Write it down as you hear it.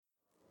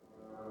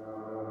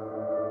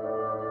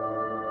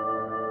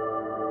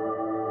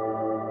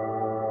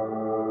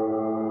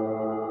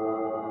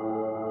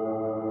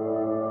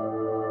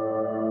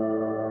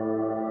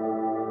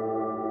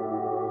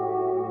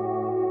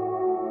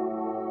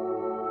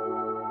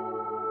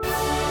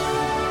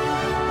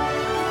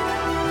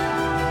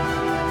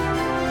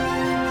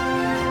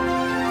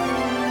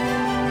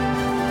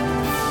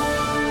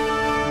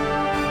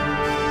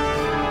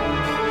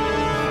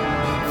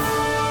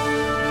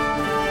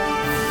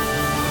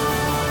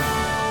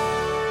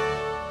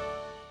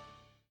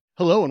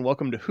Hello and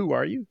welcome to Who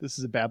Are You? This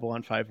is a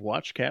Babylon 5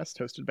 watchcast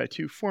hosted by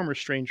two former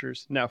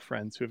strangers, now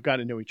friends, who have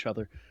gotten to know each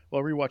other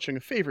while rewatching a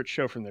favorite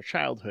show from their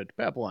childhood,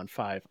 Babylon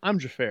 5. I'm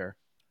Jafar.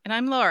 And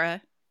I'm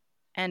Laura.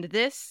 And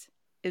this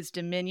is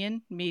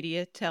Dominion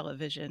Media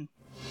Television.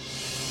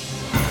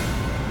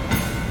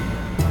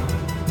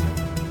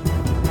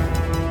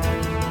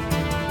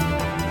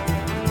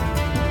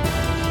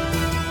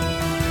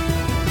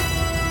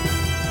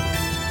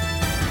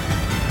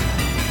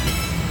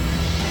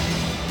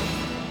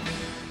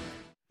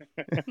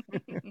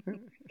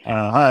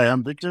 Hi,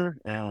 I'm Victor,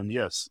 and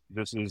yes,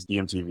 this is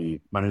DMTV.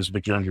 My name is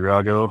Victor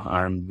Andriago.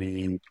 I'm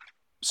the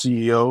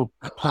CEO,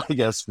 I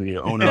guess, the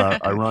owner.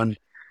 I run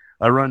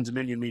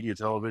Dominion Media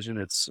Television.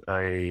 It's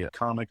a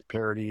comic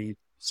parody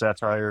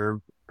satire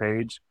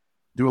page.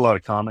 Do a lot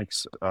of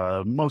comics,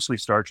 mostly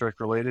Star Trek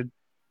related,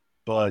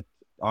 but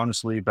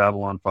honestly,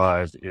 Babylon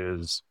 5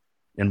 is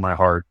in my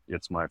heart.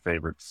 It's my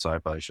favorite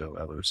sci-fi show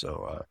ever.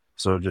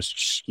 So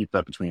just keep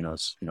that between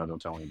us.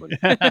 Don't tell anybody.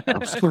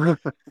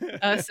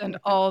 Us and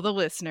all the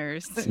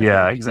listeners.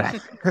 Yeah,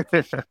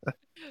 exactly.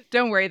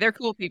 Don't worry, they're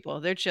cool people.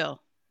 They're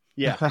chill.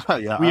 Yeah.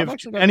 Yeah. We have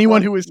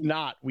anyone who is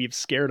not, we've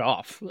scared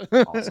off.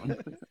 Awesome.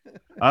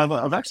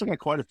 I've actually got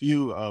quite a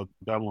few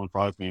Babylon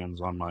 5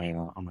 fans on my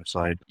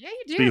site. Yeah,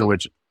 you do. Speaking of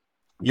which,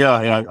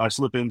 yeah, I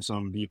slip in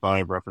some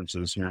B5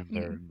 references here and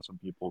there, and some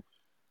people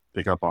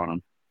pick up on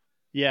them.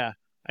 Yeah,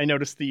 I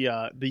noticed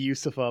the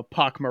use of a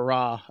Pak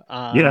Mara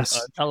on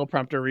Yes. a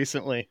teleprompter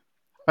recently.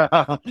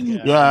 Yeah,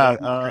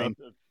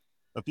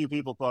 a few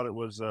people thought it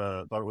was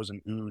an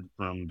ood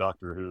from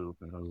Doctor Who,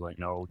 and I was like,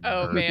 no.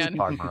 Oh, man.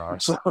 Pak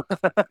Mara. So.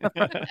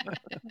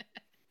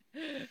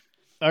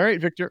 All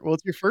right, Victor. Well,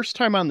 it's your first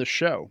time on the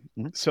show,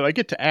 so I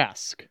get to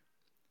ask,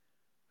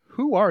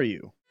 who are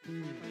you?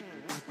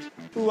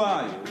 Who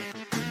are you?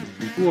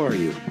 Who are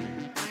you?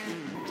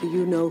 Do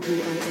you know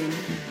who I am?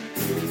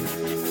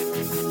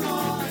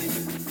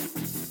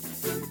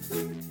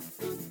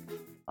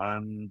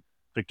 I'm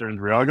Victor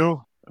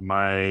Andriago.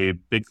 My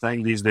big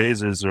thing these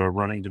days is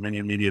running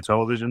Dominion Media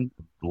Television.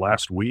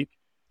 Last week,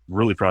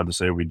 really proud to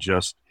say we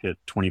just hit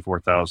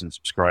 24,000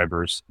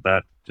 subscribers.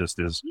 That just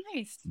is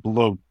Nice.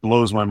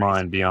 blows my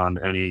mind beyond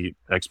any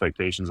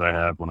expectations I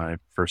had when I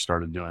first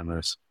started doing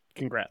this.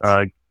 Congrats.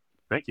 Thank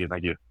you.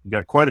 We've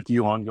got quite a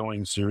few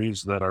ongoing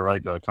series that I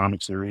write,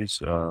 comic series.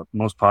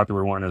 Most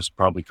popular one is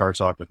probably Car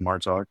Talk with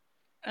Martok.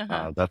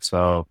 That's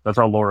how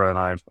Laura and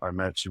I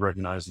met. She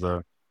recognized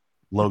the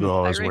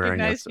logo I was wearing. I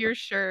recognized your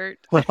shirt.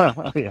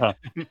 Yeah,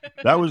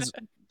 that was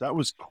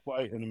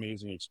quite an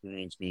amazing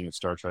experience being at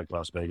Star Trek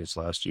Las Vegas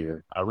last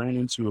year. I ran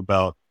into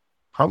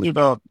probably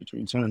about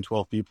between 10 and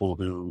 12 people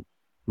who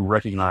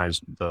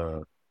recognized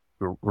my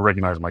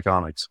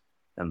comics,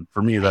 and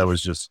for me that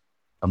was just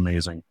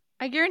amazing.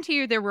 I guarantee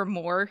you there were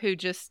more who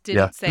just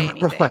didn't say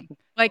anything.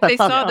 Like they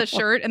saw the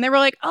shirt and they were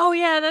like, "Oh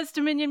yeah, that's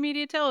Dominion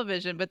Media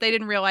Television," but they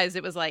didn't realize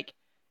it was like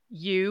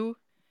you.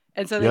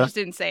 And so they just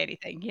didn't say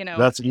anything,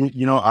 That's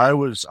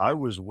I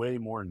was way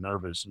more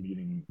nervous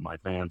meeting my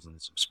fans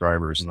and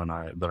subscribers than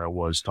I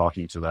was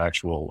talking to the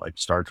actual like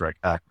Star Trek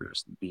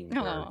actors being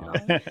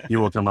there. He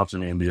will come up to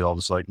me and be all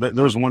just like,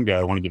 there was one guy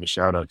I want to give a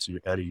shout out to,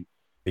 Eddie.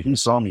 He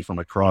saw me from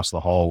across the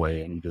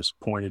hallway and he just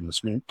pointed and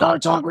screamed, "Car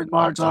Talk with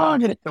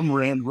Martok!" and he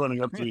ran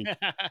running up to me.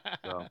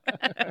 So,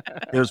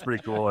 it was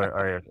pretty cool.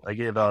 I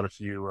gave out a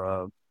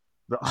few.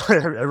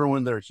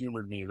 Everyone there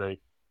humored me.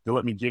 They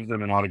let me give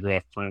them an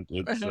autographed print.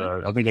 It's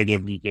I think I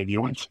gave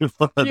you one too.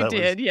 You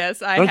did,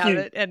 yes. I have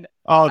it, and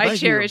I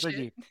cherish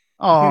it.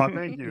 Oh,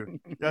 thank you.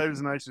 Yeah, it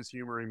was nice just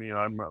humoring me.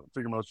 I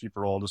figure most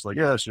people are all just like,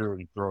 yeah, sure,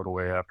 and throw it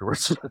away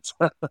afterwards. It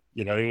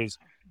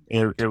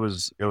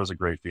was a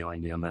great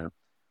feeling being there.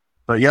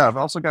 But yeah, I've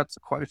also got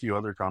quite a few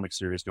other comic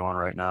series going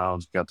right now.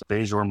 I've got the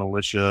Bajor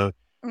Militia.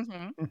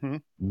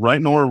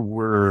 Right now,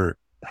 we're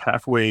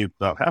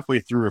about halfway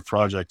through a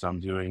project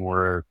I'm doing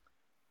where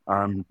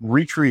I'm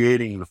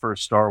recreating the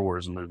first Star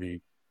Wars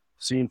movie,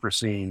 scene for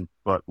scene,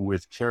 but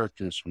with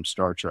characters from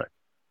Star Trek.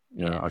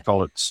 I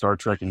call it Star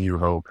Trek A New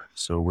Hope.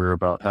 So we're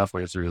about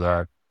halfway through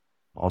that.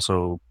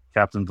 Also,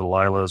 Captain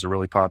Delilah is a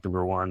really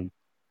popular one.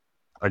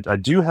 I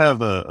do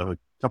have a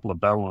couple of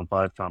Babylon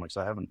 5 comics.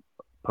 I haven't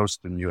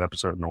posted a new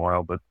episode in a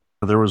while, but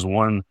there was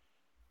one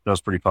that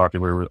was pretty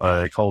popular.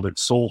 I called it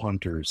Soul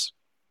Hunters,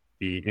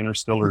 the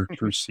Interstellar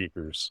Truth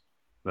Seekers,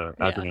 the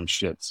acronym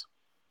shits.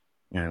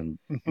 And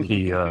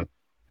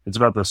it's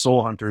about the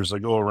soul hunters that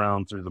go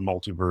around through the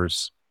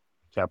multiverse,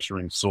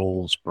 capturing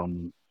souls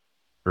from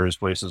various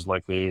places.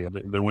 Like they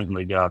went and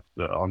they got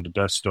on the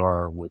Death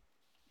Star with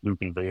Luke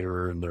and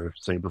Vader and their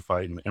saber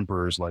fight, and the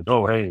Emperor's like,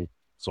 "Oh, hey,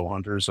 soul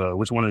hunters,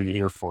 which one are you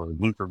here for,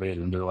 Luke or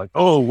Vader?" And they're like,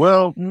 "Oh,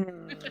 well,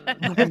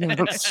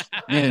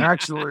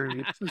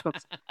 actually."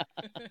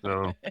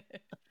 So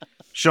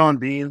Sean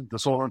Bean, the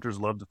soul hunters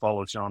love to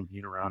follow Sean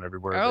Bean around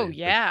everywhere. Oh,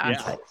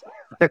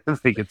 I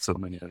think it's so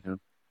many of him.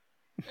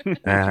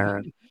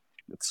 And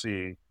let's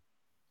see.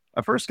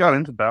 I first got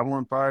into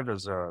Babylon 5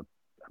 as I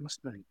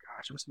must have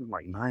been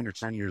like 9 or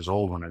 10 years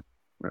old when it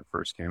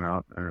first came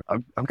out.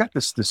 I've got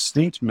this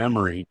distinct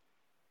memory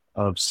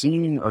of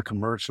seeing a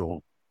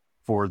commercial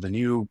for the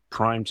new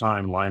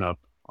primetime lineup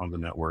on the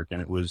network,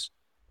 and it was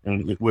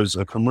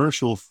a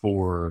commercial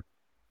for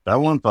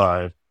Babylon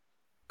 5,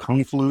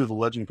 Kung Flu: The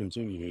Legend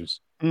Continues,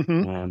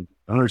 and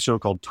another show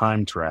called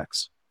Time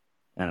Tracks.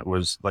 And it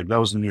was like, that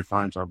was the new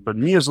time time. But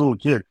me as a little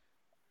kid,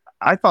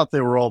 I thought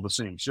they were all the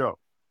same show.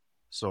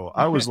 So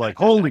I was like,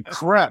 holy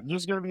crap,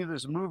 there's gonna be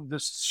this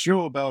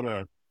show about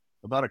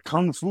a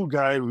kung fu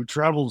guy who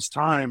travels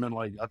time, and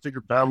like I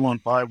figured Babylon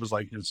 5 was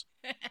like his.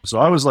 So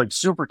I was like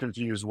super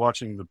confused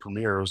watching the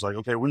premiere. I was like,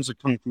 okay, when's the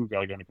kung fu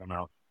guy gonna come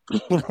out?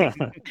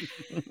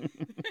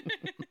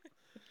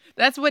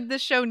 That's what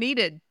this show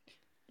needed.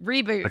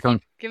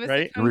 Reboot. Give us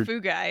a kung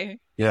fu guy.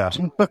 Yeah.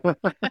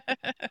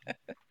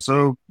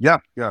 So yeah.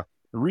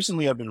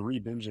 Recently, I've been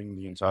re-binging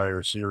the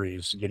entire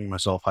series, getting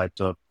myself hyped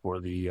up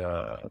for the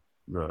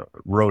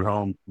Road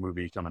Home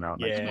movie coming out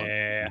next month.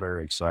 I'm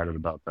very excited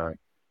about that.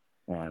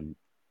 And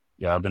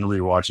yeah, I've been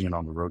rewatching it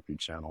on the Roku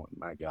channel. And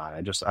my God,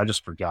 I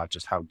just forgot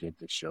just how good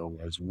this show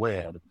was, way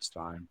ahead of its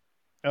time.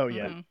 Oh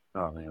yeah.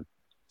 Oh man.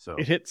 So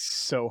it hits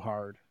so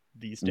hard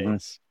these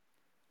days.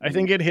 I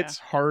think it hits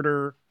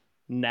harder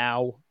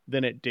now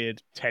than it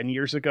did 10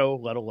 years ago,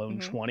 let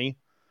alone 20.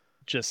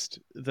 Just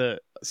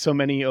so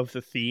many of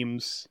the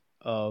themes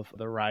of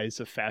the rise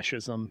of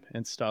fascism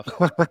and stuff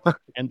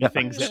and the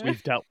things that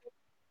we've dealt with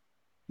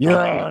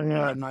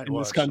in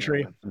this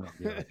country.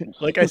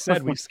 Like I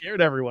said, we scared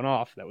everyone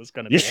off that was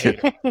going to be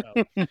hater, so.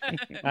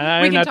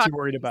 I'm not too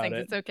worried about it.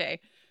 It's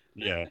okay.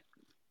 Yeah.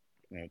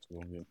 That's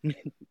cool.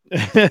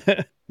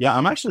 Yeah,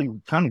 I'm actually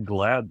kind of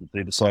glad that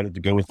they decided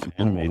to go with the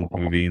animated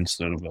movie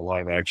instead of a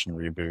live action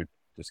reboot,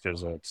 just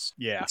because it's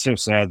so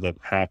sad that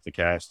half the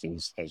cast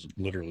has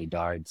literally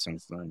died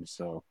since then.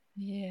 So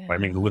I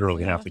mean,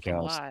 literally half the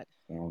cast.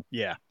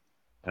 Yeah.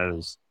 I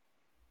was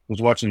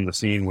watching the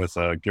scene with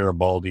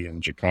Garibaldi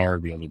and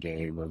Jakar the other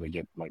day where they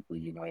get like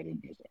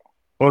reunited.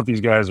 Both these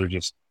guys are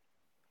just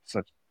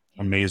such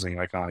amazing,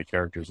 iconic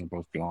characters, and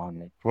both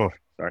gone.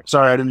 Like,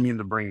 sorry, I didn't mean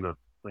to bring the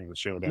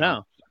show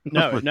down.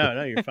 No,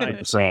 you're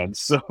fine. Sad.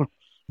 So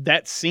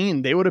that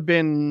scene, they would have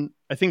been,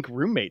 I think,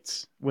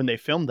 roommates when they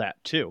filmed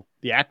that too.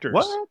 The actors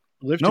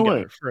lived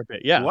together for a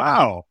bit. Yeah.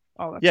 Wow.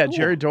 Oh, that's cool.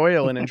 Jerry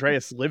Doyle and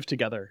Andreas lived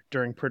together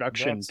during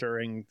production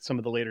during some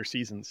of the later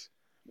seasons.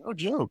 No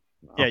joke.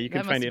 Wow. Yeah, you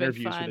can find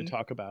interviews where they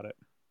talk about it.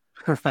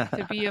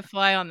 To be a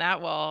fly on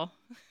that wall.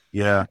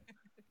 Yeah.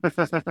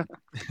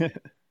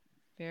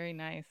 Very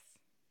nice.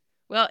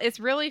 Well,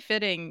 it's really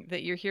fitting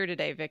that you're here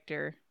today,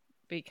 Victor,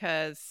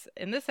 because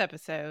in this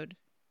episode,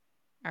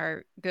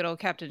 our good old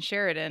Captain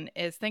Sheridan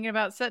is thinking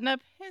about setting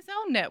up his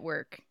own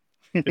network.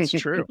 It's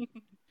true.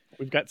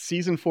 We've got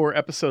season 4,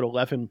 episode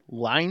 11,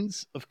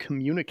 Lines of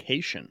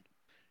Communication.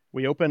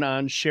 We open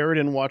on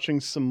Sheridan watching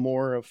some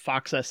more of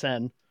Fox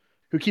SN,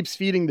 who keeps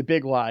feeding the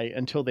big lie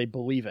until they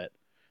believe it.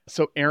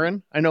 So,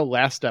 Aaron, I know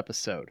last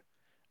episode,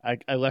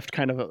 I left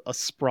kind of a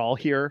sprawl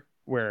here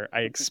where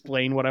I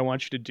explain what I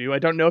want you to do. I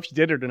don't know if you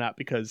did it or not,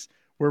 because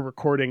we're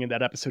recording and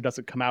that episode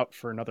doesn't come out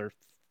for another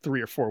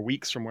 3 or 4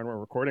 weeks from when we're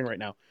recording right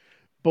now.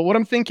 But what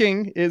I'm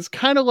thinking is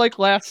kind of like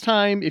last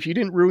time, if you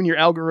didn't ruin your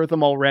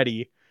algorithm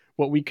already,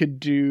 what we could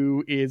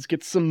do is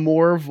get some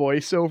more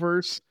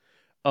voiceovers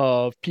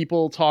of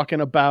people talking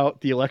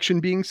about the election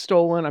being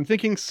stolen. I'm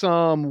thinking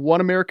some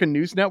One American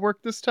News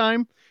Network this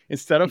time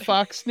instead of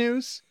Fox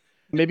News,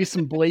 maybe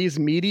some Blaze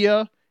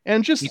Media,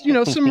 and just,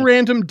 some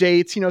random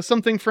dates,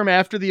 something from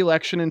after the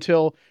election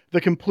until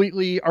the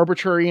completely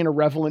arbitrary and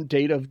irrelevant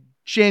date of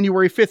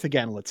January 5th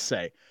again, let's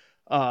say.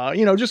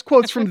 Just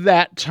quotes from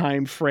that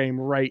time frame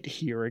right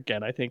here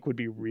again, I think would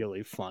be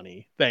really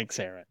funny. Thanks,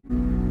 Aaron.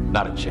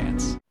 Not a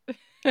chance.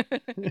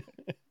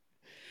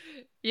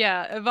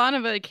 Yeah,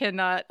 Ivanova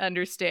cannot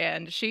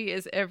understand. She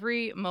is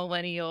every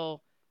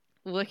millennial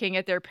looking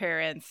at their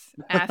parents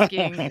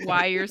asking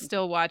why you're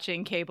still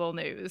watching cable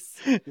news.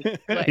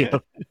 Like,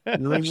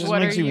 It just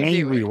makes you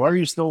angry. Doing? Why are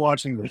you still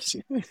watching this?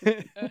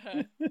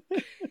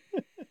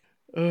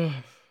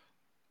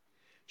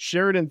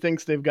 Sheridan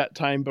thinks they've got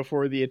time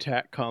before the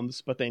attack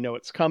comes, but they know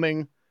it's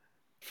coming.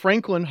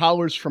 Franklin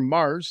hollers from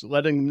Mars,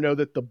 letting them know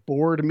that the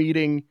board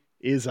meeting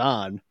is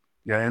on.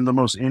 Yeah, and the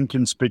most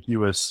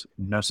inconspicuous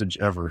message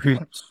ever.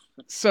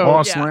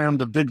 Boss slammed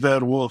the big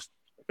bad wolf.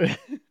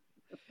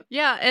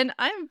 Yeah, and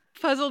I'm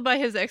puzzled by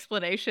his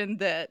explanation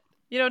that,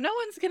 no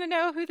one's going to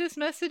know who this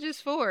message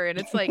is for. And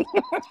it's like...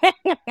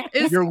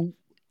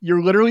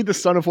 You're literally the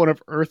son of one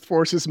of Earth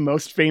Force's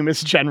most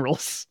famous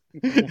generals.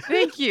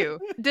 Thank you.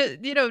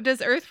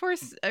 Does Earth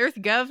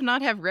Gov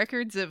not have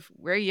records of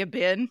where you've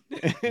been?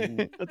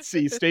 Let's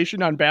see.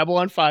 Stationed on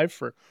Babylon 5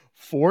 for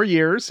 4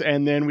 years,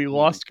 and then we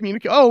lost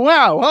communication. Oh,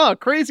 wow. Huh,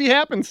 crazy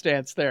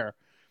happenstance there.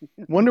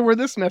 Wonder where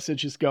this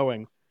message is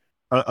going.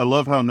 I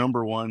love how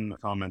number one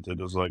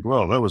commented. It was like,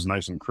 well, that was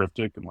nice and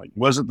cryptic. I'm like,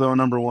 was it though,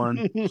 number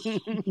one?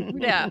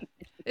 Yeah.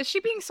 Is she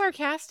being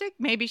sarcastic?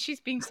 Maybe she's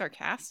being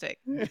sarcastic.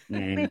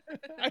 I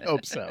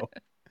hope so.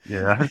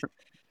 Yeah.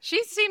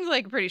 She seems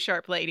like a pretty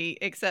sharp lady,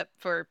 except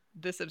for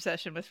this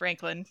obsession with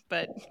Franklin,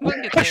 but we'll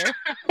get there.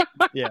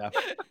 Yeah.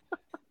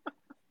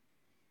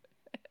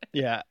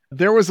 Yeah.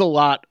 There was a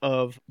lot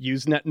of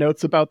Usenet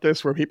notes about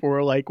this where people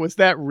were like, was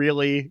that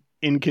really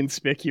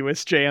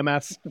inconspicuous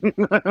JMS?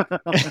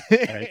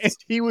 And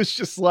he was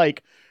just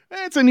like,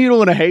 it's a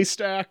needle in a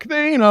haystack.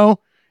 They,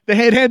 they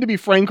had to be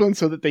Franklin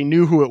so that they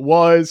knew who it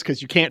was,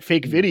 because you can't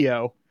fake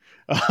video.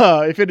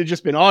 If it had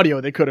just been audio,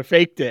 they could have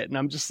faked it. And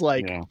I'm just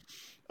like,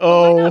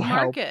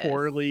 how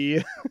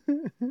poorly.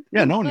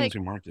 Yeah, no one knows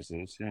who Marcus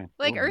is. Yeah,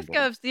 like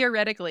EarthGov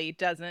theoretically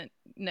doesn't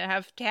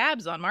have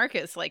tabs on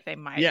Marcus, like they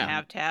might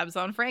have tabs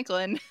on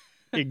Franklin.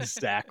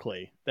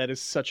 Exactly. That is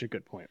such a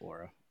good point,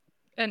 Laura.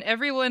 And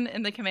everyone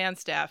in the command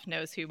staff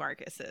knows who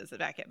Marcus is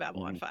back at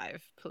Babylon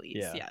 5 Police.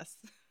 Yeah. Yes.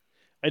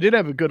 I did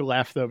have a good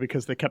laugh, though,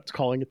 because they kept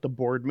calling it the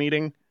board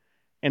meeting.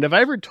 And have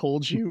I ever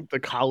told you the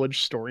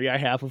college story I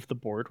have of the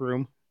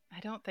boardroom? I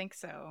don't think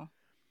so.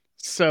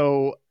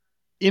 So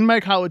in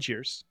my college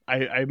years,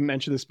 I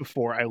mentioned this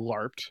before, I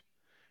LARPed.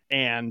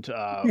 And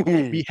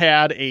we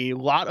had a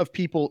lot of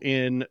people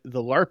in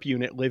the LARP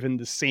unit live in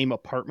the same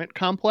apartment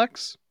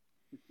complex.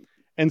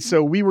 And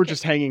so we were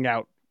just hanging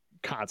out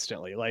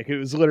constantly. Like, it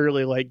was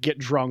literally like, get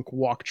drunk,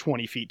 walk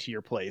 20 feet to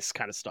your place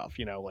kind of stuff,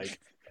 like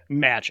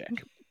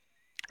magic.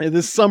 And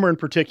this summer in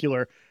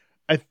particular,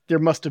 there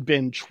must have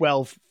been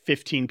 12,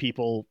 15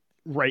 people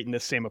right in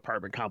this same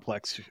apartment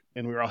complex,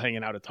 and we were all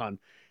hanging out a ton.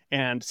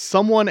 And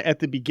someone at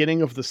the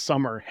beginning of the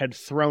summer had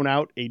thrown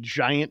out a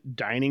giant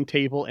dining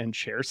table and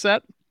chair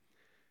set.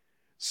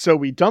 So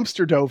we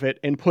dumpster dove it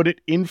and put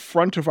it in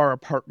front of our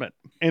apartment,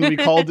 and we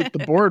called it the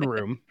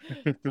boardroom.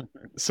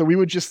 So we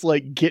would just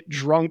like get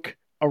drunk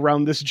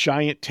around this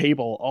giant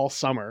table all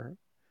summer.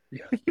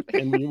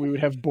 And we would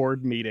have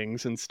board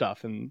meetings and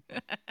stuff. And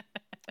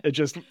it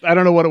just, I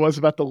don't know what it was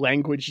about the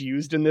language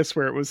used in this,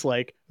 where it was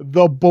like,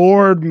 the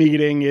board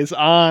meeting is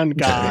on,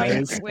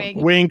 guys. Wink,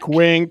 wink,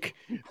 wink.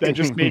 That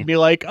just made me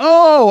like,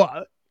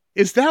 oh,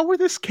 is that where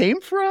this came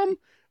from?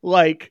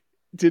 Like,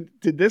 did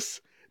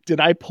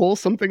I pull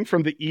something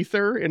from the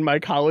ether in my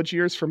college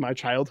years from my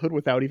childhood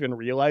without even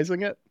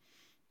realizing it?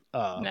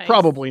 Nice.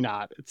 Probably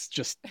not. It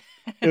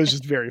was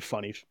just very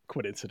funny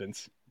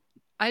coincidence.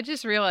 I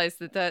just realized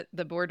that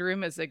the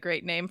boardroom is a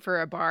great name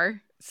for a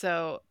bar.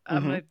 So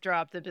I'm going to draw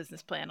up the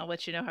business plan. I'll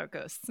let you know how it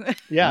goes.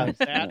 Yeah,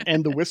 that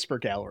and the Whisper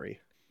Gallery.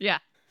 Yeah.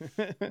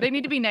 They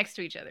need to be next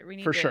to each other. We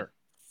need to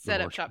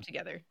set up shop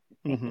together.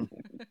 Mm-hmm.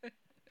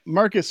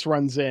 Marcus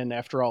runs in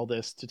after all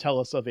this to tell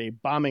us of a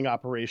bombing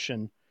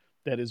operation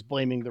that is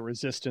blaming the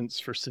resistance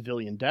for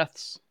civilian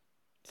deaths.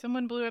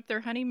 Someone blew up their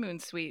honeymoon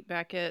suite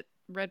back at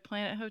Red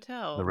Planet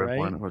Hotel. The Red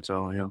Planet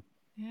Hotel, yeah.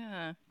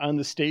 Yeah. On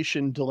the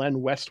station, Delenn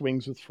West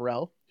Wings with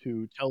Pharrell,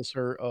 who tells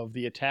her of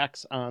the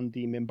attacks on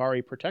the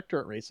Minbari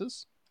Protectorate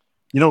races.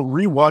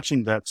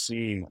 Rewatching that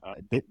scene,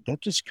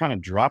 that just kind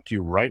of dropped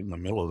you right in the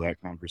middle of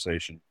that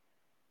conversation.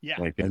 Yeah.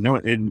 Like, I know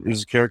it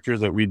is a character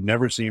that we'd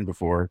never seen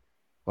before.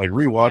 Like,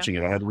 rewatching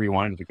it, I had to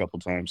rewind it a couple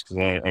times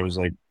because I was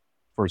like,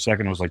 for a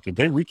second, I was like, did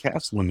they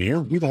recast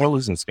Lanier? Who the hell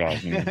is this guy?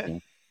 Yeah.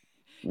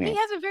 He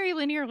has a very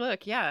linear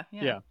look. Yeah.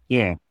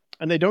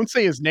 And they don't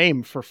say his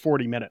name for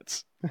 40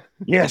 minutes.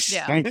 Yes,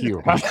 thank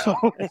you.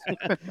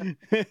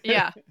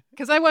 Yeah,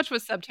 because I watch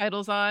with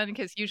subtitles on,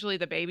 because usually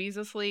the baby's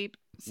asleep.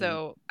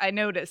 So I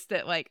noticed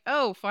that, like,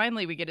 oh,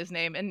 finally we get his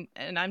name,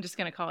 and I'm just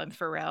going to call him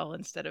Pharrell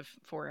instead of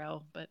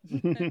 4L. But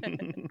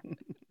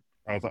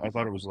I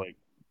thought it was like,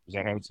 is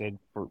that how it said?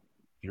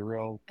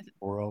 Pharrell?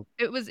 4L?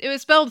 It was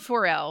spelled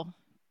 4L,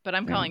 but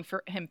I'm calling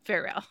him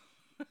Pharrell.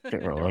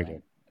 Pharrell,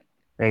 okay.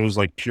 It was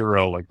like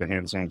Purell, like the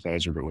hand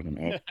sanitizer, but with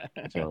an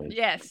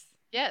F.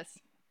 Yes.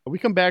 We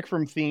come back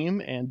from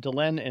theme, and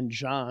Delenn and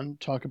John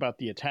talk about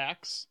the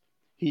attacks.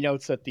 He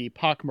notes that the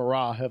Pak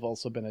Mara have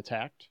also been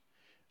attacked.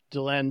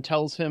 Delenn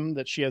tells him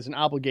that she has an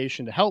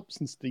obligation to help,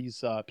 since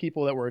these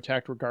people that were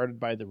attacked were guarded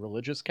by the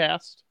religious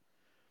caste.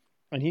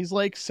 And he's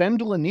like,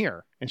 send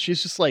Lanier. And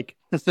she's just like,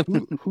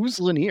 who's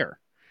Lanier?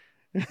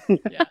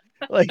 Yeah.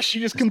 Like, she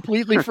just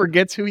completely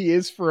forgets who he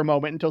is for a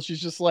moment until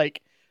she's just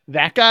like,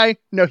 that guy?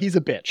 No, he's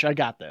a bitch. I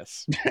got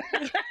this.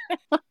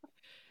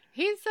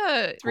 He's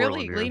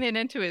really leaning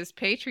into his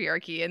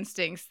patriarchy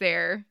instincts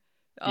there.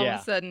 All of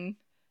a sudden,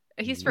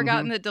 he's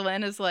forgotten that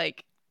Delenn is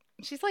like,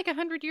 she's like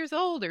 100 years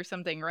old or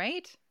something,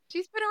 right?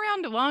 She's been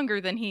around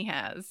longer than he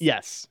has.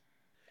 Yes.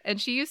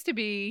 And she used to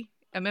be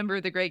a member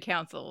of the Great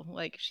Council.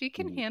 Like, she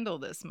can handle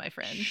this, my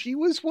friend. She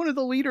was one of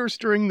the leaders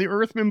during the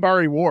Earth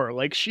Minbari War.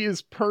 Like, she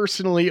has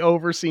personally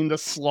overseen the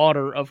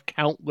slaughter of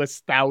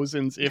countless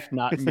thousands, if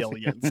not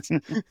millions.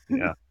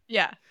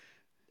 Yeah.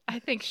 I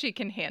think she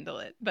can handle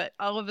it. But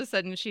all of a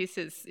sudden, she's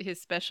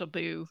his special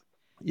boo.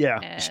 Yeah.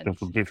 And...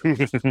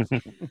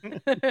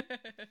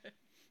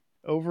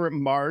 Over at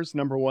Mars,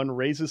 number 1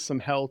 raises some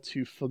hell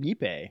to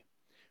Felipe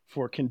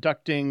for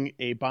conducting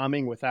a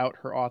bombing without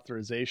her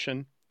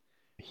authorization.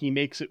 He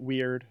makes it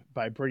weird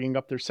by bringing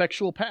up their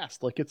sexual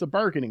past like it's a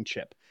bargaining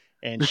chip.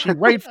 And she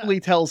rightfully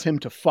tells him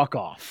to fuck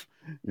off.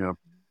 Yeah.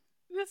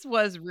 This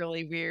was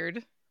really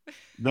weird.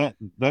 That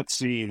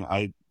scene,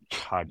 I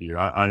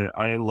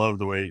love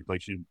the way,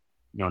 like, she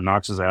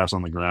knocks his ass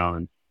on the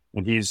ground,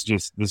 and he's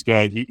just, this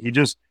guy, he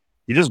just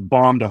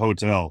bombed a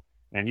hotel,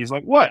 and he's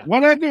like,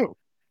 what'd I do?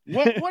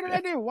 What did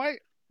I do? Why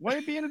are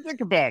you being a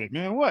dick about it,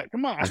 man? What?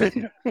 Come on.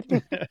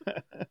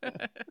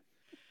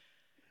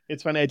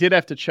 It's funny. I did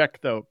have to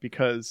check though,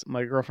 because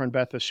my girlfriend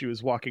Beth, as she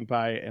was walking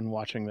by and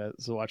watching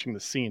the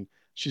scene,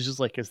 she's just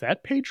like, "Is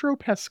that Pedro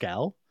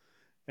Pascal?"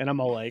 And I'm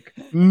all like,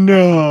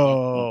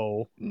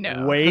 "No,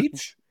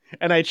 wait."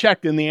 And I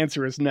checked, and the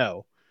answer is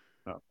no.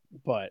 Oh.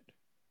 But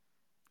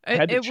I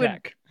had to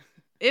check.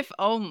 If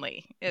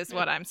only is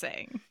what I'm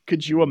saying.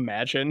 Could you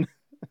imagine?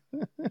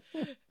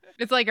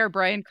 It's like our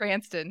Bryan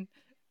Cranston.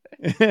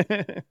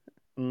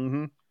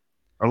 Mm-hmm.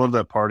 I love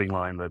that parting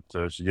line that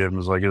she gave him.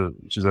 Was like,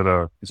 she said,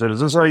 "Is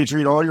this how you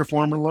treat all your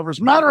former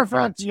lovers?" Matter of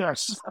fact,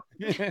 yes.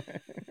 Yeah,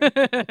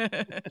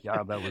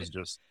 that was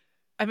just.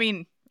 I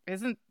mean,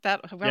 isn't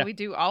that how we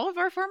do all of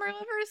our former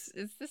lovers?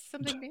 Is this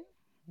something new?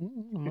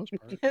 Most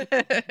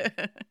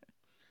part.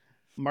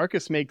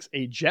 Marcus makes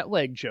a jet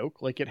lag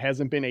joke, like it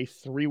hasn't been a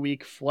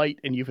 3-week flight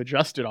and you've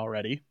adjusted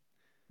already.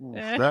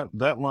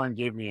 That line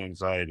gave me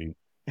anxiety.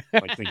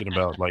 Like thinking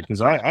about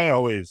because I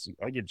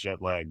get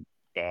jet lag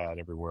bad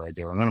everywhere I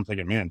go, and then I'm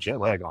thinking, man, jet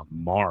lag on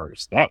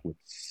Mars, that would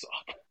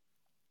suck.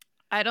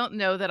 I don't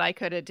know that I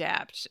could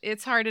adapt.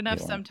 It's hard enough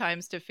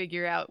sometimes to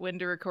figure out when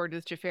to record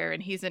with Jafar,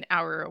 and he's an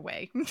hour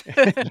away.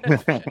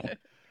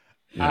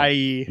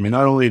 I mean,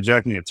 not only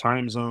ejecting a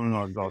time zone,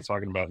 I was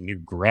talking about new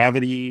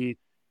gravity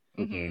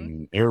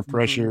and air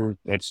pressure.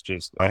 That's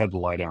just, I had to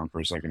lie down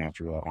for a second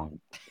after that one.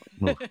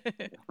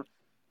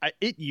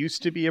 It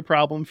used to be a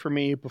problem for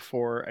me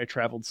before I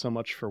traveled so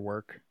much for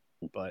work,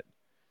 but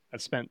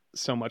I've spent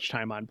so much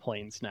time on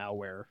planes now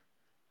where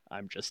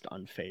I'm just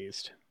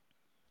unfazed.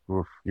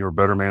 Oof, you're a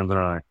better man than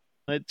I.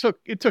 It took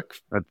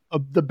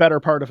the better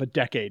part of a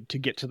decade to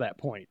get to that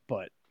point,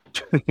 but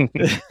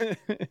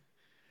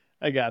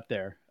I got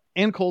there.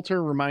 Ann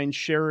Coulter reminds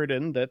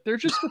Sheridan that they're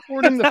just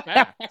reporting the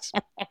facts,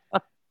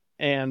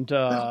 and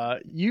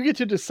you get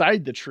to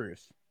decide the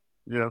truth.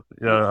 Yeah,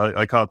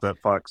 I caught that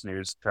Fox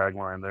News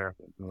tagline there.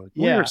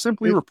 We are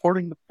simply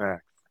reporting the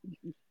facts.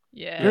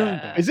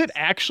 Yeah. Is it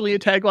actually a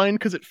tagline?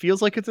 Because it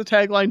feels like it's a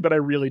tagline, but I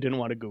really didn't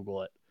want to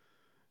Google it.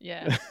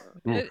 Yeah.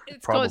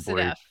 It's close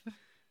enough.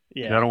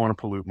 Yeah. I don't want to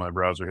pollute my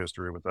browser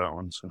history with that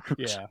one. So.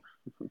 Yeah.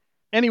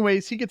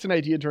 Anyways, he gets an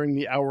idea during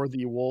the Hour of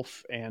the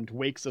Wolf and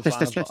wakes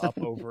Ivanova up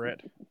over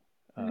it.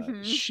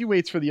 She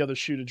waits for the other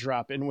shoe to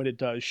drop, and when it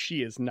does,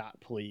 she is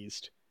not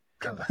pleased.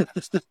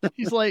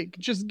 He's like,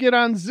 just get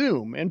on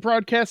Zoom and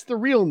broadcast the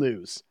real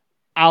news.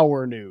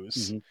 Our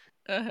news.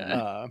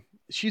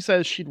 She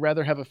says she'd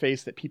rather have a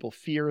face that people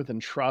fear than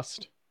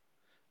trust.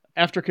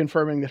 After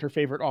confirming that her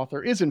favorite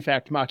author is in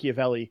fact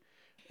Machiavelli,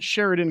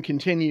 Sheridan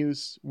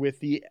continues with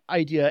the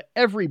idea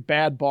every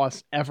bad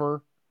boss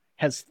ever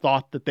has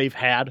thought that they've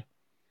had.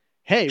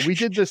 Hey, we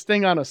did this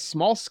thing on a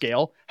small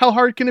scale. How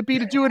hard can it be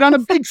to do it on a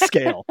big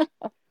scale?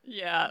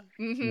 Yeah.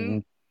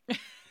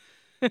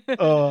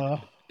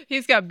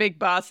 He's got big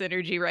boss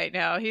energy right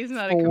now. He's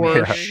not a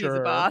commander. He's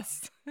a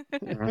boss.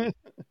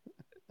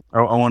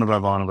 I wanted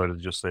Ivanova to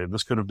just say,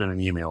 this could have been an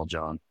email,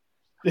 John.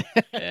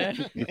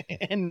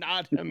 And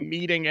not a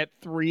meeting at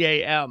 3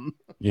 a.m.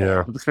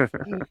 Yeah.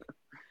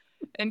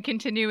 And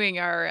continuing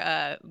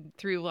our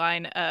through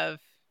line of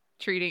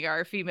treating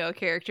our female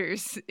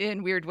characters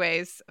in weird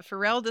ways,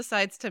 Pharrell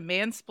decides to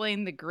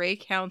mansplain the Grey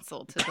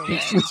Council to the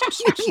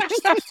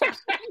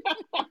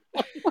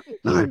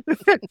land.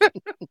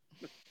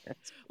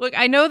 Look,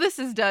 I know this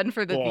is done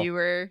for the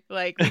viewer.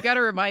 Like, we got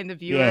to remind the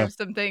viewer of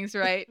some things,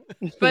 right?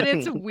 But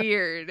it's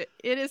weird.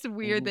 It is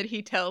weird that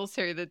he tells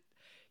her that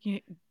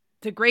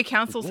the Grey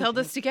Council's held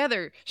us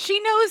together. She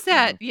knows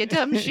that, you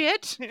dumb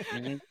shit.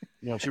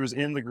 Yeah, she was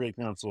in the Grey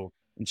Council.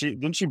 And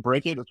didn't she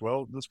break it as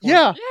well at this point?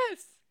 Yeah.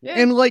 Yes.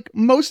 And like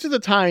most of the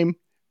time,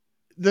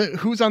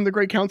 who's on the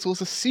Grey Council is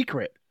a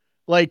secret.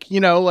 Like,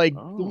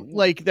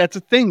 like that's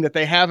a thing that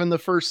they have in the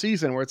first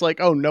season where it's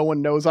like, oh, no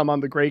one knows I'm on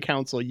the Grey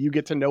Council. You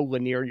get to know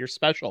Lanier, you're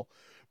special.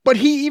 But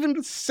he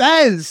even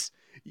says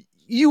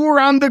you were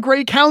on the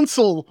Grey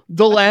Council,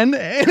 Delenn.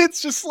 And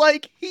it's just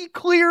like, he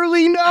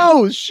clearly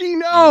knows. She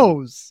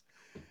knows.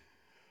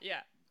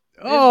 Yeah.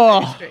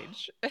 Oh,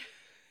 strange.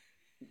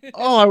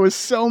 Oh, I was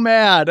so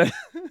mad.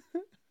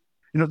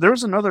 There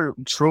was another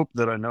trope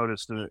that I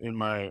noticed in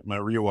my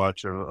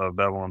rewatch of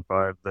Babylon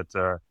 5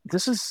 that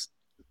this is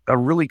a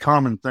really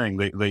common thing.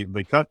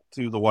 They cut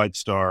to the White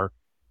Star,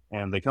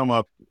 and they come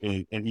up,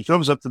 and he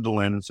comes up to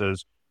Delenn and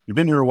says, "You've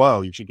been here a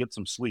while. You should get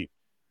some sleep."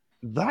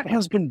 That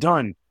has been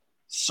done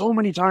so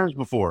many times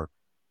before.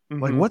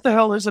 Like, what the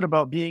hell is it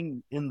about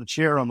being in the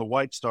chair on the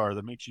White Star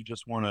that makes you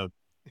just want to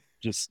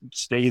just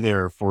stay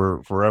there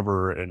for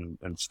forever and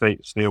stay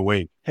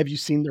awake? Have you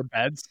seen their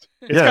beds?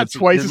 It's got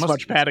twice as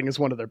much padding as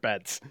one of their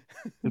beds.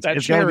 It's got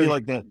to be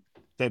like that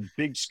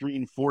big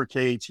screen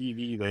 4K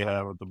TV they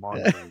have at the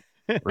monitor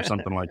or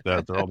something like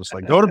that. They're all just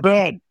like, go to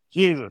bed.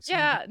 Jesus.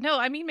 Yeah, no,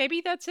 I mean,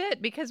 maybe that's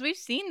it, because we've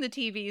seen the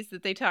TVs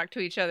that they talk to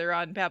each other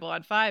on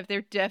Babylon 5.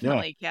 They're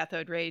definitely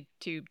cathode ray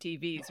tube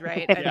TVs,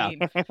 right? I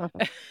mean...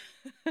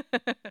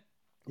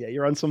 Yeah,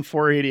 you're on some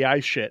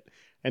 480i shit,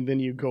 and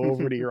then you go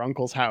over to your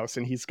uncle's house,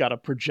 and he's got a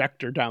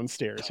projector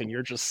downstairs, and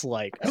you're just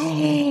like,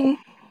 oh,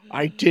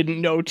 I didn't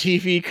know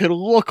TV could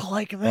look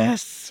like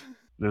this.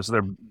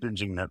 They're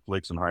binging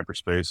Netflix in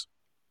hyperspace.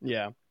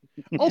 Yeah.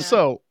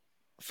 Also,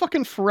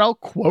 fucking Pharrell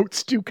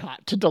quotes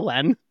Ducat to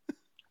Delenn.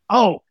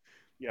 Oh,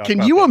 yeah.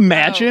 Can you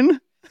imagine?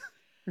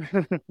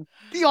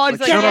 The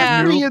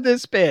audacity of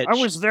this bitch.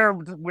 I was there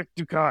with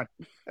Ducat.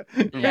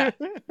 Yeah.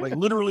 Like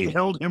literally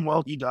held him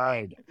while he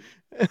died.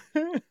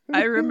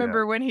 I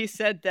remember when he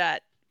said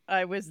that.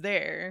 I was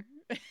there.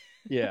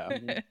 Yeah.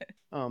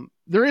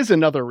 There is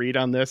another read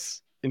on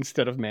this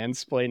instead of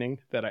mansplaining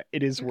that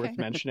it is worth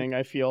mentioning,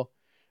 I feel,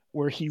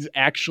 where he's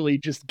actually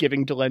just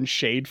giving Delenn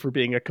shade for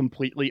being a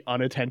completely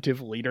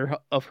unattentive leader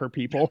of her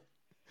people.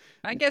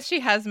 I guess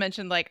she has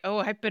mentioned like, oh,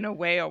 I've been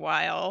away a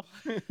while.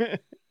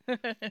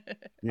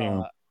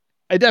 Yeah.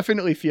 I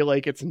definitely feel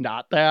like it's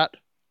not that,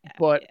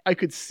 but I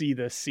could see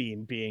this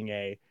scene being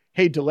a,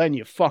 hey, Delenn,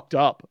 you fucked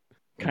up.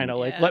 Kind of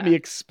like, let me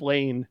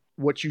explain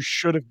what you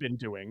should have been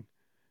doing.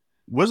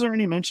 Was there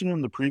any mention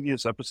in the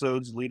previous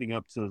episodes leading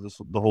up to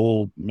the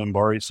whole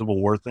Minbari Civil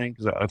War thing?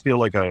 Because I feel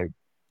like if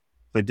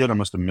they did, I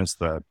must have missed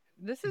that.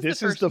 This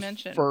is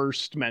the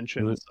first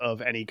mention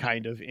of any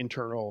kind of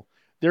internal.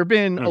 There have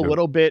been a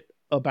little bit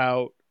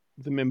about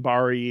the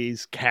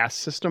Minbari's caste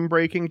system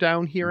breaking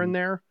down here and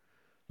there,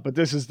 but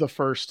this is the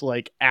first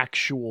like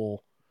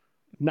actual,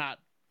 not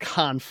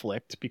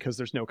conflict because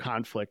there's no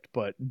conflict,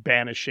 but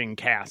banishing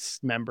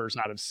caste members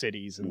out of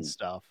cities and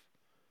stuff.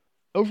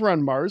 Over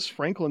on Mars,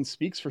 Franklin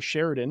speaks for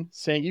Sheridan,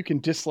 saying you can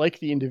dislike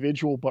the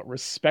individual but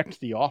respect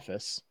the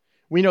office.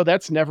 We know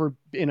that's never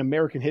in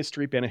American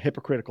history been a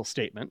hypocritical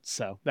statement,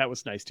 so that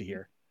was nice to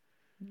hear.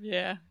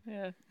 Yeah.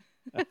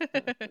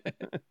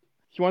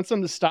 He wants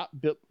them to stop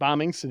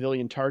bombing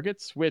civilian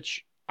targets,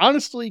 which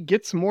honestly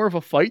gets more of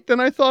a fight than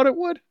I thought it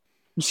would.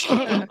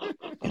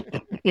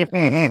 We've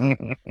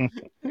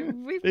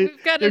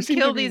got to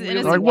kill these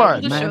innocent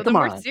people to show them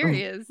we're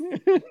serious.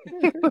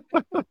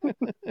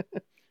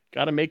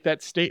 Got to make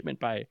that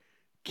statement by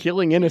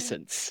killing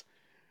innocents.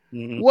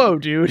 Whoa,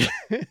 dude.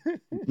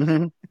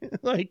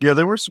 Like, yeah,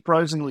 they were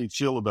surprisingly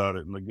chill about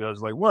it. And the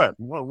guy's like, what?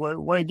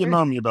 Why are you getting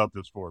on me about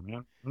this for,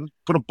 man? Let's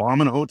put a bomb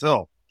in a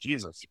hotel.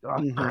 Jesus.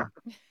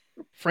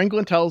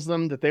 Franklin tells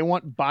them that they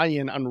want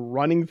buy-in on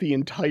running the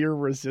entire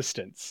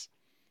resistance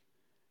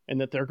and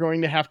that they're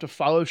going to have to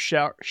follow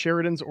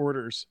Sheridan's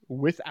orders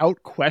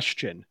without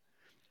question.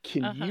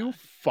 Can you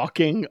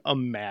fucking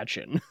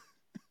imagine?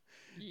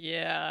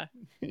 Yeah.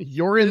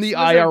 You're in the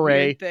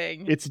IRA.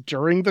 It's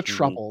during the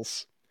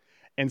Troubles.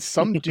 And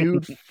some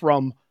dude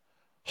from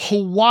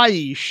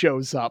Hawaii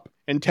shows up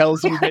and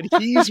tells you that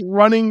he's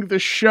running the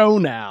show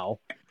now.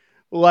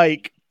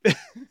 Like,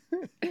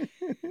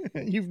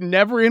 you've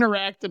never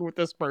interacted with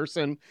this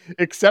person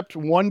except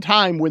one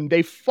time when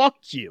they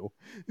fucked you.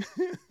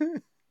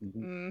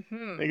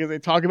 Because they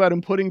talk about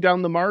him putting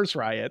down the Mars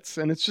riots.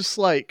 And it's just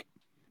like,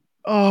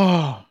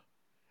 oh,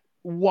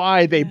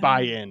 why they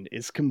buy in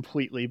is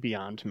completely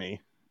beyond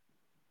me.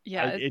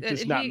 Yeah, it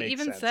does not make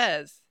sense. He even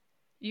says,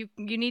 you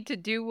need to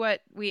do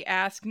what we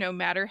ask no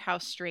matter how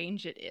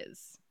strange it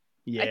is.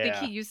 Yeah. I think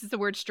he uses the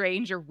word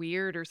strange or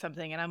weird or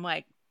something. And I'm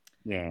like,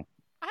 yeah,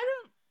 I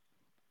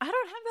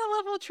don't have that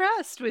level of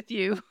trust with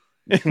you.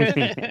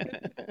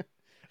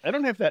 I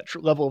don't have that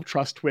level of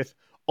trust with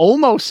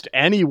almost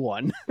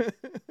anyone,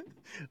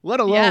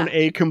 let alone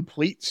a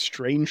complete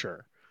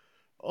stranger.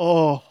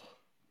 Oh,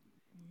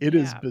 it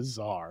is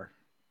bizarre.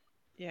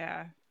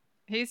 Yeah.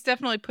 He's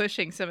definitely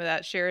pushing some of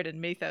that Sheridan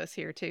mythos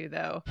here too,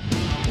 though.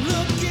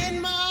 Look in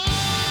my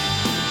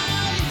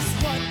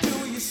eyes, what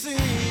do you see?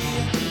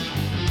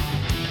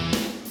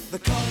 The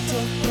cult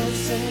of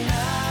personality.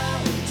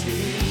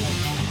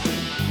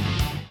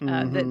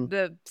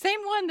 The same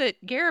one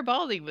that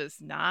Garibaldi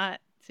was not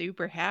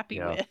super happy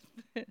with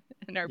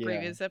in our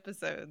previous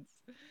episodes.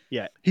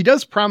 Yeah, he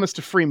does promise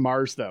to free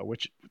Mars, though,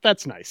 which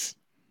that's nice.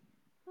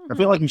 I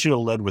feel like he should have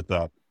led with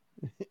that.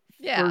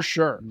 Yeah, for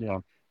sure. Yeah.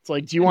 It's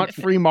like, do you want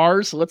free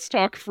Mars? Let's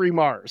talk free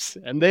Mars.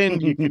 And then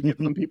you can get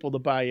some people to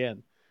buy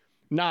in.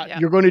 Not,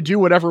 you're going to do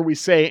whatever we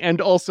say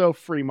and also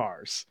free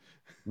Mars.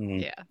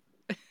 Yeah.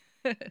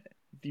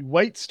 The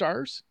White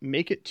Stars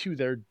make it to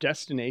their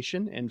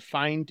destination and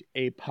find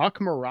a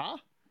Pak'ma'ra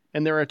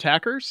and their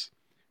attackers,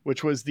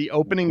 which was the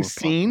opening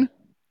scene.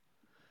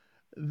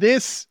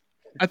 This,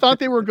 I thought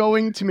they were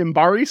going to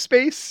Minbari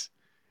space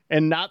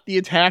and not the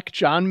attack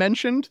John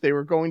mentioned. They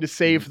were going to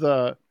save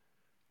they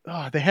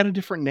had a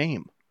different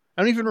name.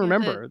 I don't even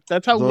remember.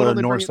 That's how little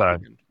they North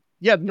Side.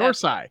 Yeah, the North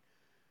Side.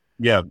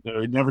 Yeah,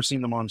 I'd never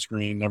seen them on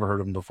screen, never heard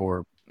of them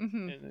before.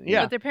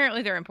 Yeah, but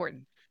apparently they're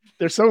important.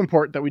 They're so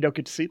important that we don't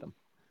get to see them.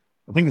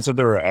 I think they said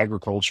they're an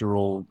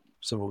agricultural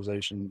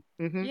civilization.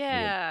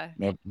 Yeah.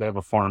 They have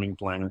a farming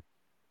planet.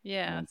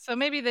 Yeah, so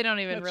maybe they don't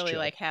even really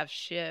like have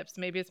ships.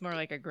 Maybe it's more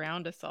like a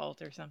ground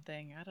assault or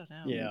something. I don't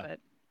know. Yeah. But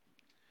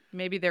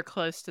maybe they're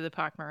close to the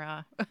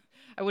Pak'ma'ra.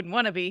 I wouldn't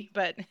want to be,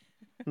 but...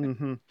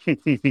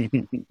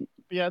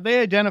 Yeah, they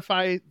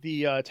identify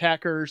the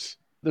attackers.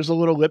 There's a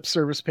little lip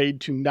service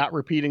paid to not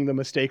repeating the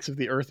mistakes of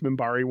the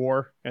Earth-Minbari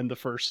War and the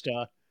first.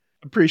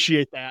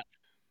 Appreciate that.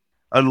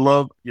 I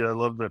love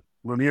that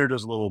Lanier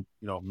does a little,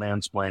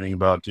 mansplaining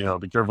about,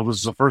 be careful, this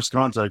is a first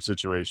contact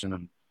situation.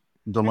 And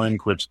Delenn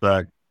quips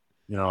back,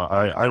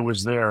 I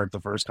was there at the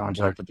first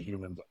contact with the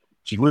humans.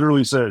 She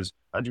literally says,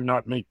 I do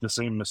not make the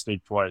same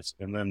mistake twice.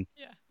 And then,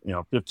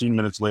 15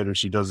 minutes later,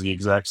 she does the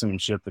exact same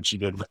shit that she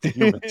did with the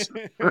humans.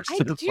 I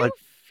do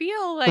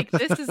feel like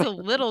this is a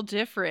little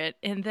different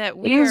in that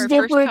we are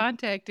first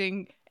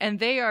contacting and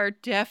they are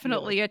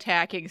definitely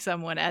attacking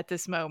someone at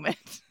this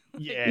moment.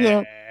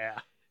 Yeah.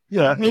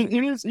 Yeah, it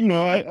is,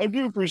 I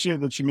do appreciate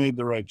that she made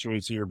the right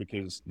choice here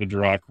because the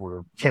Drak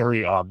were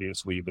very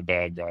obviously the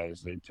bad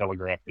guys. They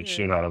telegraphed the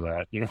shit out of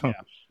that,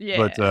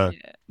 Yeah.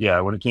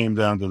 But, when it came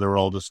down to, they were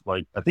all just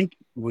like, I think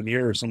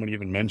Lanier or someone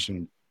even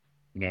mentioned,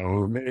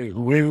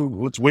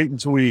 let's wait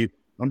until we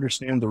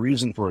understand the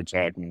reason for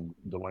attacking.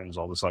 Delenn's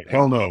all this like,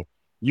 hell no,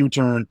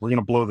 U-turn, we're going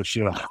to blow the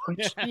shit out.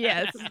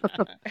 Yes.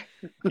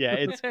 Yeah,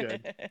 it's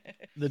good.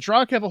 The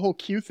Drak have a whole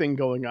Q thing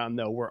going on,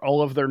 though, where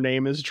all of their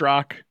name is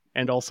Drak.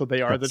 And also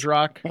they are the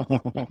Drak.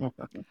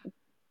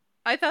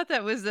 I thought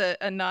that was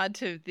a nod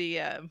to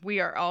the We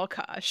Are All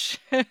Kosh.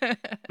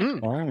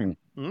 All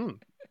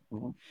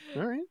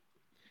right.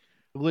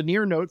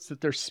 Lanier notes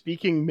that they're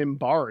speaking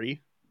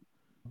Minbari,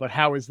 but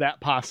how is that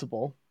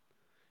possible?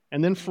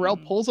 And then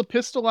Pharrell pulls a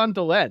pistol on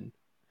Delenn.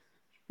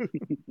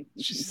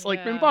 She's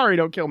like, Minbari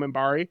don't kill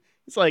Minbari.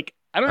 It's like,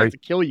 I don't have to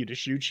kill you to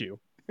shoot you.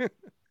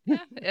 Yeah,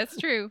 that's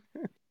true.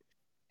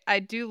 I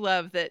do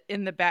love that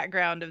in the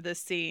background of this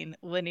scene,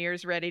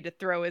 Lanier's ready to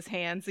throw his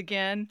hands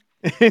again.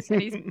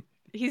 And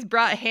he's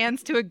brought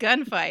hands to a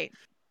gunfight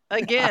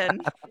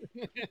again.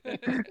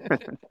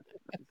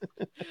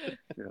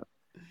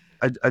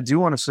 I do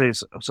want to say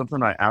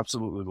something I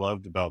absolutely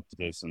loved about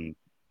this, and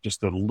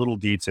just a little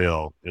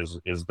detail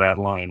is that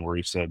line where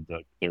he said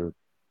that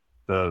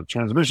the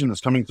transmission is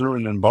coming through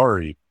in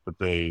Minbari, but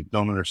they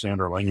don't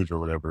understand our language or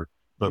whatever.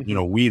 But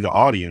we, the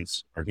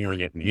audience, are hearing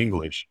it in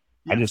English.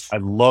 Yes. I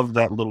love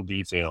that little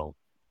detail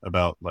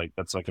about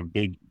that's like a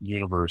big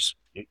in-universe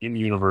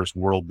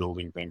world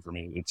building thing for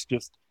me. It's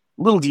just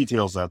little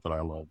details that I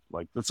love.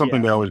 Like that's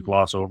something they always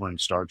gloss over in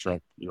Star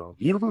Trek,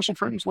 universal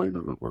translator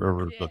or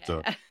whatever.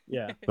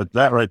 But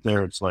that right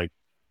there, it's like,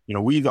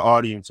 we the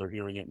audience are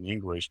hearing it in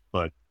English,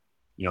 but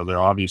they're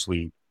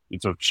obviously,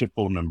 it's a ship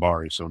full of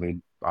Minbari, so they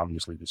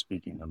obviously be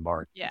speaking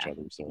Minbari to each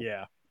other. So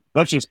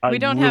that's just we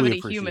don't have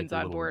any humans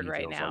on board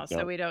right now,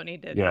 so we don't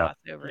need to gloss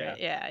over it.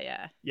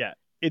 Yeah.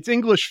 It's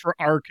English for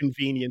our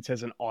convenience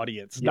as an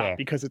audience, not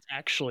because it's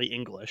actually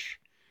English.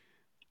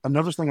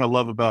 Another thing I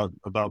love about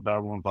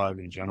Babylon 5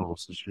 in general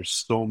is there's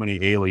so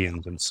many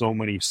aliens and so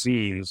many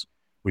scenes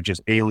with just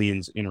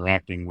aliens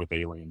interacting with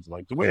aliens.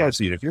 Like the way I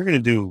see it, if you're gonna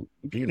do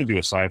a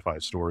sci-fi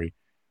story,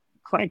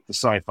 crank the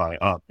sci-fi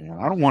up, man.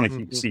 I don't want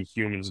to see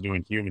humans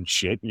doing human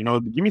shit.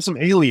 Give me some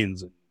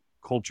aliens and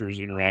cultures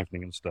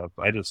interacting and stuff.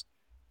 I just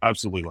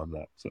absolutely love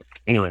that. So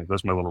anyway,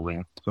 that's my little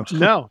rant.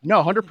 No,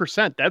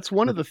 100%. That's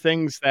one of the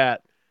things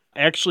that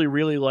I actually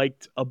really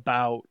liked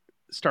about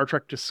Star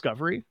Trek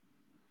Discovery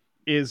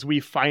is we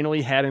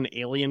finally had an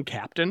alien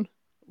captain.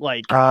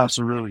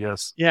 Saru,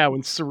 yes. Yeah,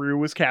 when Saru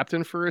was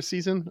captain for a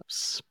season.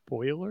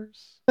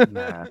 Spoilers?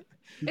 Nah.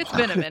 It's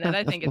been a minute.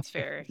 I think it's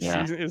fair.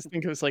 I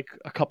think it was like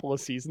a couple of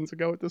seasons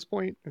ago at this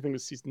point. I think it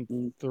was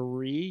season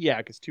 3. Yeah,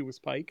 because 2 was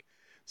Pike.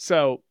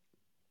 So,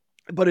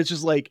 but it's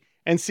just like,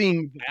 and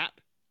seeing that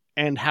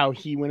and how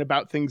he went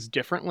about things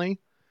differently.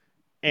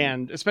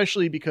 And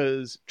especially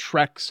because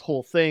Trek's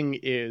whole thing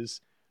is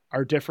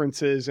our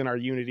differences and our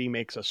unity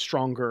makes us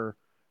stronger.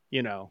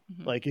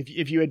 Like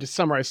if you had to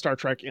summarize Star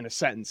Trek in a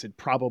sentence, it'd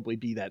probably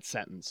be that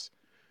sentence.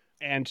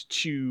 And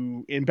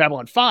in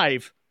Babylon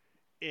 5,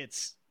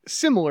 it's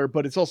similar,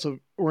 but it's also,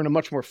 we're in a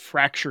much more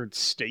fractured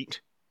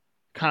state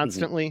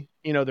constantly.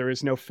 There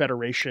is no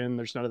federation.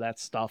 There's none of that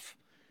stuff,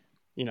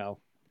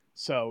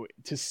 So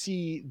to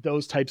see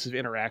those types of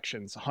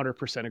interactions,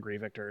 100% agree,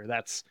 Victor.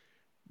 That's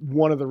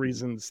one of the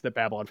reasons that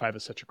Babylon 5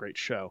 is such a great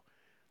show.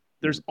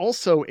 There's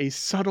also a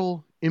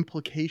subtle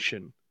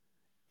implication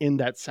in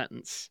that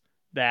sentence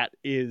that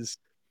is,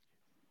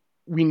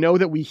 we know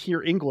that we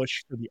hear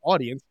English for the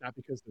audience, not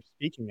because they're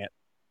speaking it.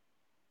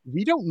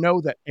 We don't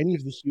know that any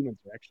of the humans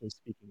are actually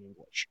speaking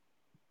English.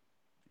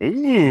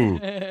 Ooh,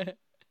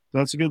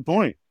 that's a good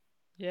point.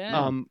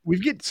 Yeah. We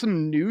get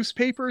some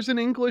newspapers in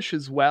English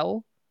as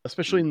well,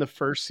 especially in the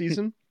first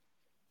season.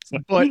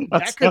 But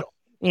that could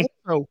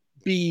also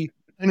be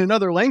in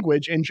another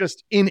language and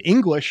just in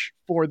English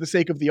for the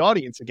sake of the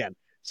audience again.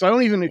 So I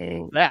don't even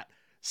know that.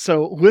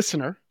 So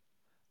listener,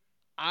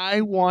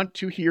 I want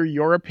to hear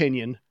your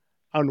opinion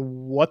on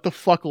what the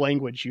fuck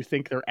language you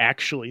think they're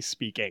actually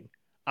speaking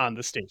on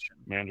the station.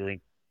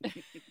 Mandarin.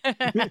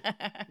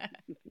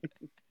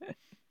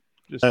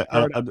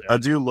 I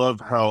do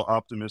love how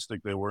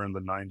optimistic they were in the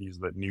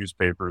 90s that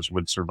newspapers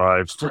would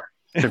survive.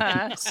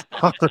 That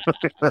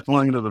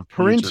long into the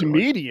print future,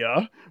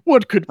 media?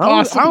 What could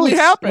possibly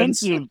happen?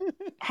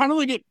 How do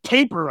they get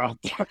paper out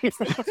there?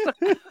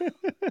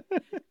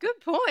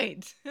 Good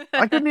point.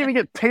 I couldn't even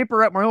get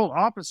paper at my old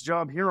office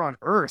job here on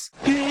Earth.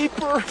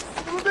 Paper.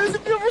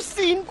 Have you ever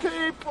seen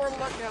paper?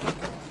 Look at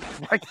it.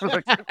 like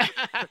for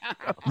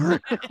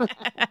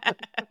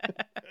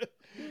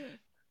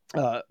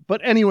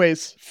but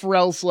anyways,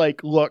 Pharrell's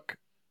like, look,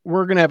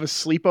 we're going to have a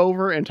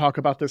sleepover and talk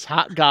about this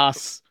hot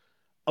goss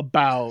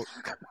about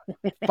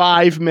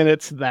 5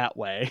 minutes that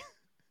way.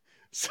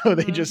 So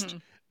they just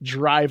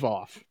drive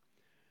off.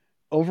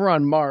 Over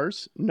on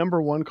Mars,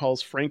 number 1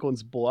 calls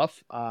Franklin's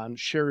bluff on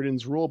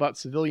Sheridan's rule about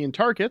civilian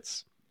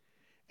targets,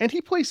 and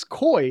he plays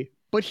coy,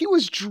 but he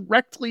was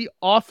directly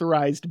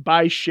authorized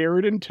by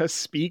Sheridan to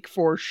speak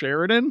for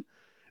Sheridan,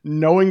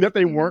 knowing that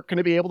they weren't going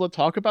to be able to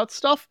talk about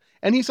stuff,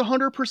 and he's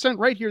 100%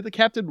 right here. The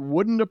captain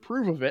wouldn't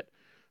approve of it.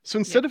 So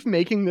instead of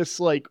making this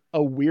like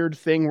a weird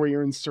thing where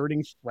you're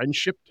inserting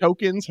friendship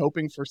tokens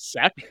hoping for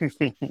sex,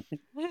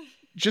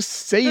 just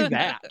say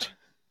that.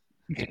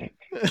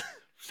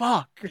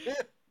 Fuck.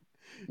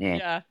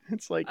 Yeah.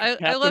 It's like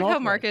I love how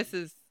Marcus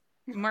is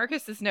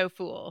no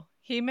fool.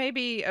 He may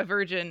be a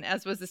virgin,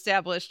 as was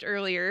established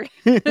earlier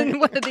in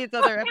one of these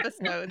other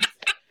episodes.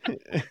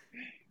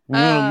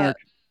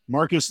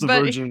 Marcus the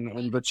Virgin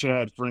and the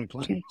Chad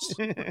Franklin.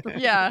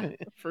 Yeah.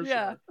 For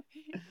sure.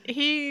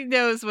 He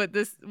knows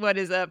what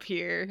is up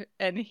here,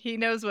 and he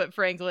knows what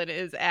Franklin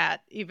is at,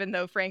 even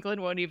though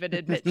Franklin won't even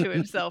admit to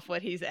himself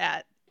what he's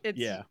at.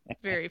 It's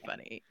very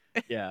funny.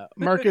 Yeah.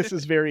 Marcus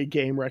is very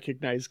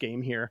recognize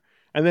game here.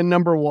 And then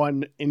number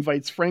 1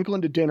 invites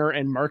Franklin to dinner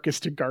and Marcus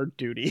to guard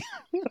duty.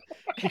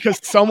 Because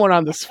someone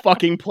on this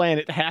fucking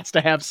planet has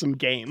to have some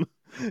game.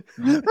 My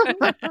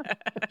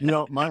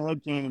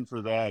headcanon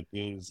for that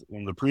is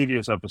in the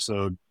previous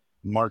episode,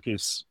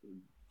 Marcus,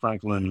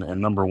 Franklin, and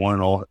number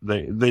 1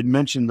 they'd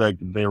mentioned that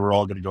they were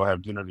all going to go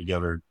have dinner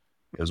together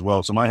as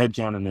well. So my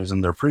headcanon is in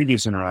their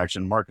previous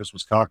interaction, Marcus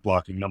was cock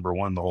blocking number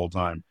 1 the whole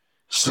time.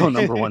 So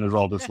number 1 is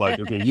all just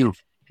like, okay, you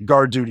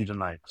guard duty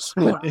tonight.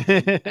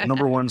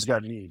 Number 1's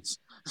got needs.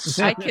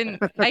 I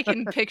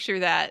can picture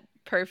that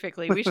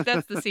perfectly.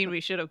 That's the scene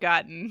we should have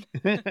gotten.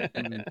 I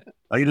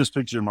can just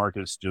picture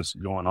Marcus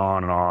just going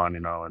on,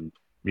 and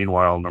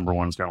meanwhile, number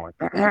 1's kind of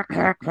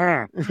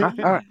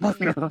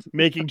like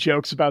making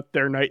jokes about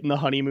their night in the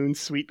honeymoon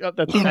suite. Oh,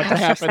 that's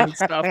happened and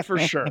stuff for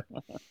sure.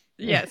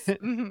 Yes.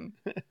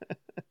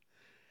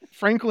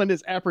 Franklin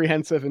is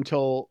apprehensive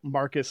until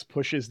Marcus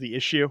pushes the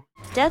issue.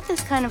 Death is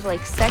kind of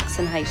like sex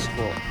in high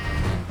school.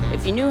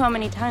 If you knew how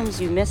many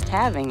times you missed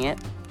having it,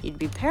 you'd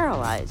be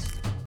paralyzed.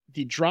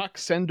 The Drakh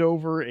send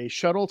over a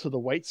shuttle to the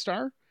White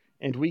Star,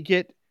 and we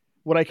get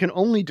what I can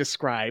only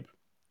describe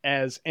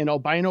as an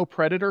albino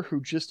predator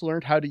who just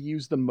learned how to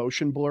use the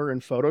motion blur in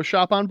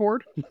Photoshop on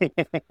board.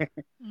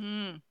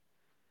 I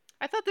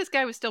thought this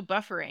guy was still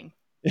buffering.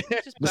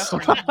 Just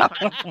buffering.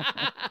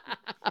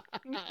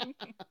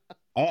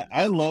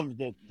 I love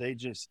that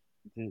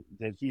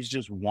that he's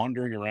just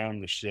wandering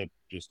around the ship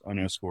just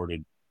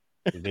unescorted.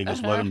 They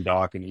just let him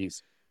dock, and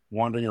he's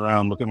wandering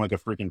around looking like a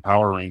freaking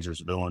Power Rangers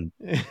villain,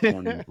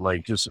 and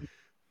like just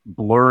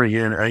blurry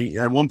in.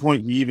 At one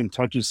point, he even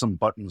touches some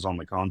buttons on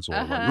the console.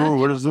 Like, oh,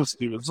 what does this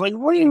do? It's like,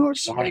 what are you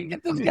trying to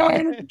get this guy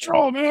under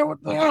control, man?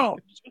 What the hell?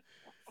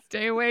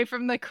 Stay away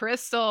from the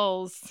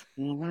crystals.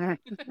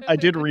 I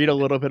did read a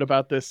little bit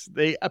about this.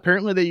 They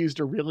used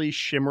a really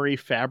shimmery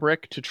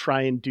fabric to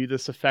try and do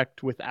this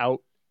effect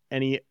without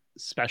any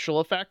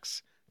special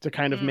effects to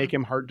kind of make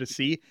him hard to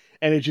see.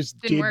 And it just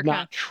did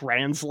not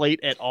translate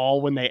at all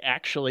when they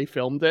actually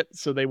filmed it.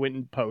 So they went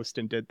in post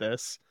and did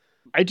this.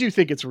 I do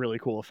think it's a really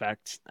cool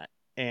effect.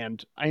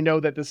 And I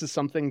know that this is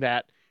something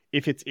that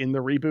if it's in the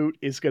reboot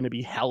is going to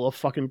be hella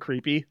fucking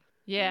creepy.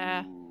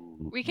 Yeah.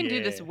 We can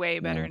do this way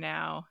better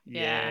now.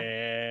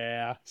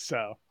 Yeah.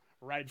 So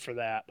ride for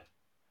that.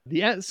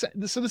 So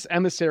this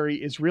emissary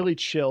is really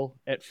chill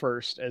at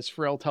first as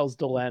Pharrell tells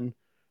Delenn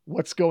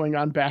what's going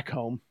on back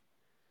home.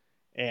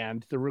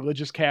 And the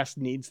religious caste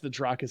needs the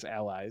Drakh as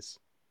allies.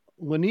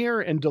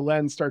 Lanier and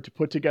Delenn start to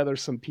put together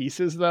some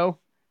pieces, though,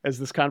 as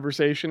this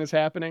conversation is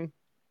happening.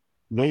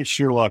 They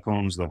Sherlock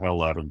Holmes the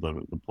hell out of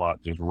the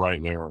plot just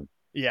right there.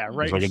 Yeah,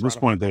 right. It's like at this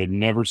point, they had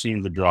never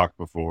seen the Drakh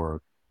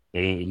before.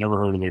 They had never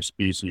heard of their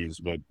species,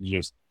 but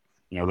just,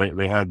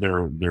 they had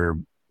their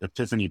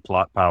epiphany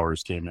plot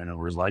powers came in and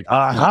was like,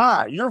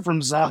 aha, you're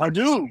from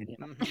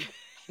Zahadum.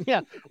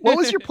 Yeah. What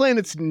was your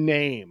planet's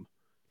name?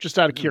 Just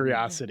out of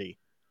curiosity.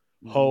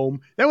 Home.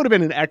 That would have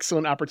been an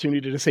excellent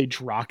opportunity to say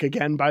Drakh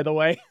again, by the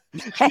way.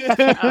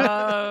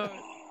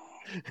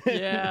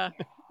 Yeah.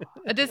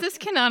 Does this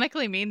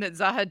canonically mean that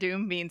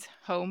Zahadum means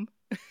home?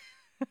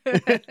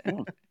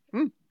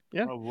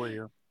 Yeah. Probably,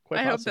 yeah.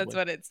 I hope that's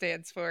what it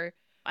stands for.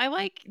 I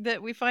like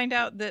that we find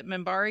out that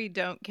Minbari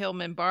don't kill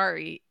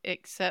Minbari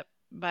except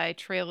by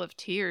Trail of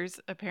Tears,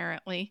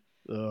 apparently.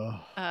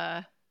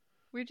 Ugh.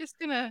 We're just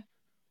gonna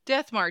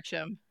death march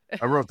him.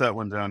 I wrote that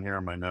one down here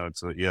in my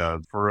notes. Yeah,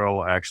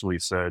 Pharrell actually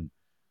said,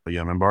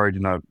 Minbari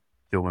did not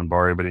kill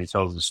Minbari, but he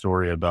tells the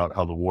story about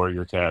how the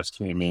warrior caste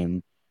came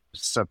in,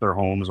 set their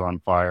homes on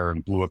fire,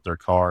 and blew up their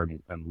car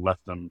and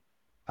left them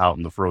out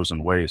in the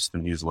frozen waste.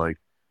 And he's like,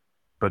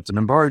 but the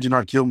Minbari do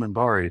not kill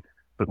Minbari,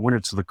 but when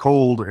it's the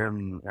cold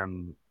and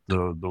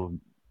the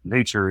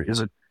nature,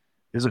 is it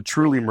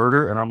truly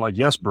murder? And I'm like,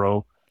 yes,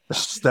 bro.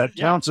 That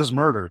counts as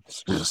murder.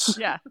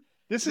 Yeah.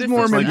 This is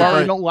more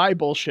Minbari don't lie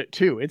bullshit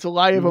too. It's a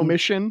lie of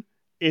omission.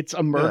 It's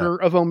a murder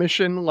of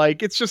omission.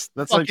 Like it's just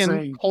that's fucking like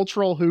saying,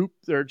 cultural hoop.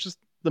 They're just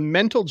the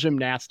mental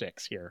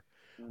gymnastics here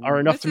are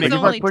enough to make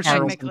only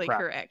technically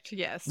correct.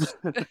 Yes.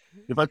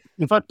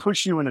 if I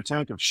push you in a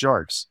tank of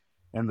sharks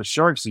and the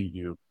sharks eat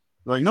you,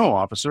 like, no,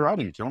 officer, I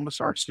didn't kill him. The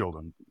sharks killed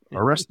him.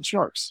 Arrest the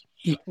sharks.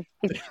 Yeah.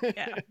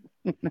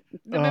 The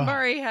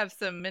Minbari have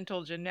some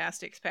mental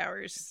gymnastics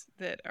powers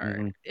that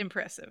are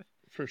impressive.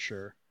 For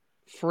sure.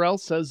 Pharrell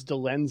says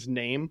Delen's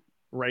name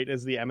right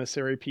as the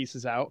emissary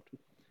pieces out.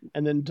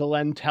 And then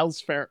Delen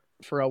tells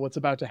Pharrell what's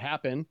about to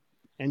happen.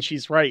 And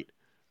she's right.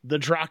 The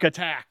Drak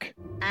attack.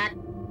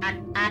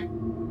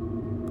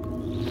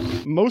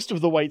 Most of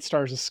the White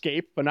Stars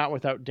escape, but not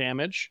without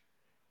damage.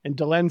 And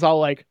Delen's all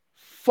like,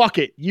 fuck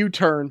it,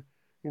 U-turn.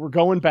 We're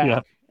going back.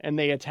 Yeah. And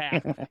they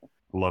attack.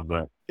 Love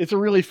that. It's a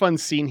really fun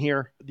scene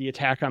here. The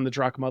attack on the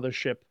Drak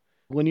mothership.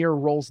 Lanier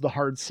rolls the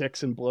hard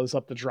 6 and blows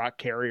up the Drak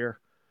carrier.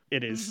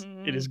 It is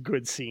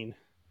good scene.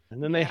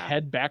 And then they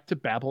head back to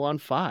Babylon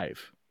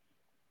 5.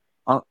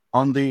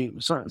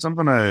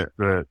 Something I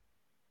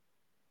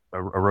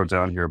wrote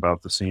down here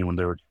about the scene when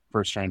they were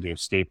first trying to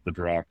escape the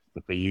Drak,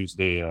 that they used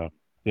Delen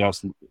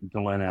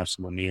asked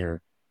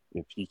Lanier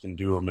if he can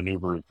do a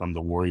maneuver from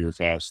the Warrior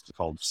Cast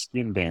called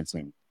skin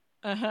dancing.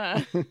 Uh-huh.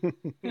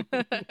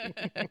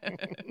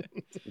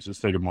 Let's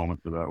just take a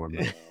moment for that one.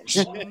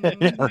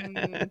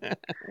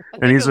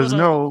 And he says,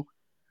 no,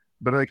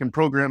 but I can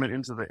program it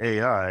into the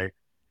AI.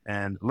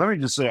 And let me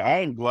just say, I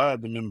am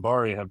glad the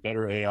Minbari have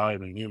better AI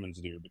than humans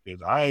do, because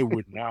I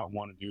would not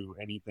want to do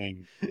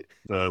anything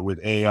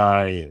with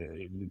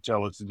AI.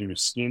 Tell it to do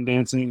skin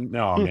dancing.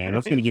 No, man,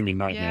 that's going to give me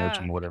nightmares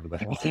from whatever the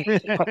hell.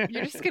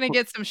 You're just going to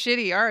get some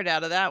shitty art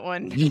out of that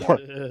one.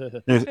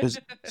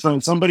 So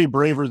somebody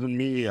braver than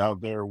me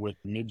out there with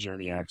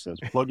Midjourney access,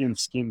 plug in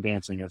skin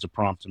dancing as a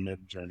prompt to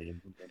Midjourney.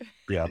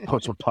 Yeah,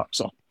 that's what pops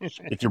up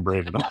if you're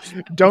brave enough.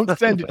 Don't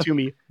send it to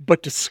me,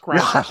 but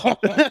describe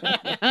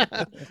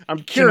it. I'm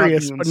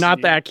curious, but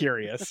not that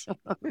curious.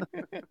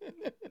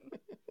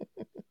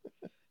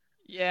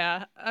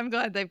 Yeah, I'm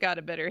glad they've got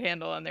a better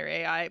handle on their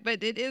AI,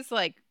 but it is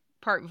like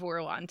part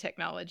Vorlon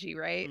technology,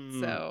 right?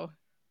 So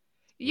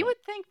you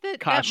would think that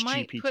Kosh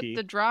might GPT. put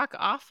the Drak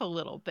off a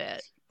little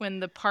bit when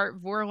the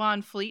part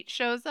Vorlon fleet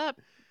shows up.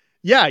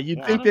 Yeah,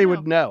 you'd think they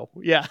would know.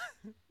 Yeah.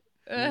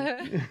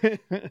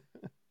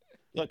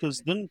 Yeah,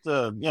 because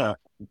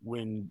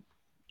when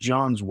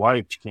John's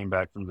wife came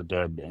back from the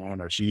dead,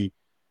 Anna, she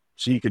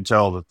could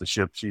tell that the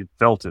ship, she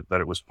felt it,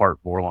 that it was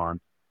part Vorlon.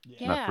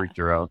 Yeah. That freaked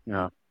her out.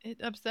 Yeah. It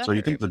upset so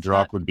you think the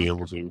Drak would be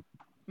able to?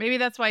 Maybe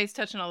that's why he's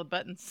touching all the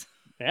buttons.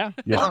 Yeah.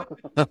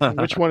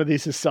 Which one of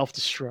these is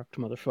self-destruct,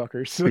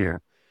 motherfuckers? Yeah.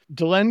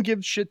 Delen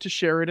gives shit to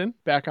Sheridan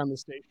back on the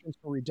station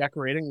for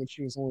redecorating when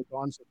she was only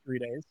gone for 3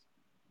 days.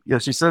 Yeah,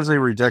 she says they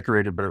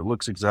redecorated, but it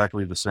looks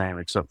exactly the same,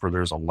 except for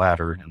there's a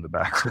ladder in the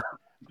background.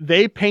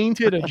 They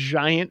painted a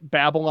giant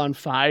Babylon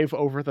 5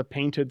 over the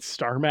painted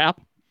star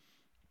map.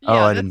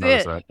 Yeah, I didn't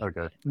notice that.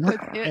 Okay.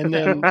 And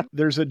then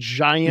there's a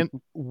giant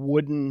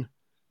wooden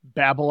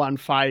Babylon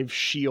 5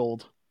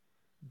 shield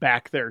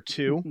back there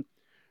too,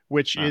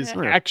 which is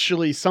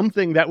actually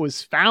something that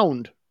was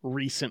found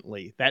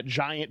recently. That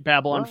giant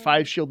Babylon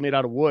 5 shield made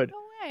out of wood.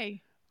 No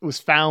way. It was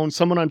found.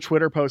 Someone on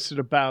Twitter posted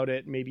about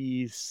it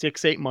maybe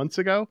 6-8 months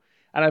ago.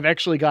 And I've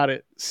actually got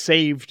it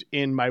saved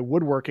in my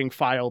woodworking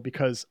file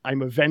because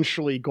I'm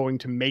eventually going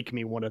to make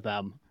me one of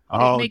them.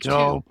 Oh,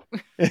 dope.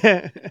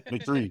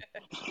 Make 3.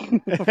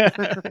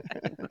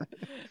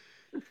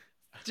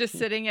 Just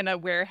sitting in a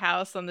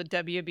warehouse on the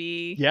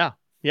WB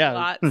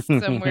lot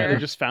somewhere. They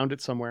just found it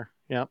somewhere.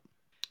 Yeah.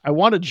 I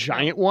want a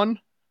giant one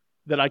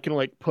that I can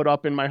like put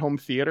up in my home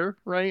theater,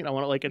 right? I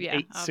want like an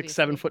 8, 6,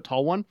 7 foot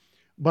tall one.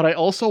 But I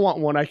also want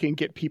one I can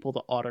get people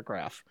to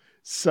autograph.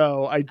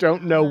 So I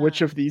don't know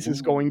which of these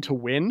is going to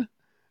win,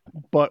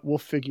 but we'll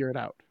figure it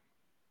out.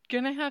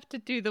 Gonna have to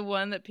do the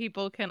one that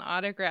people can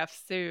autograph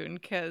soon,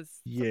 because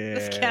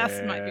this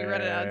cast might be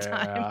running out of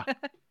time.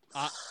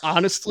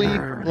 Honestly,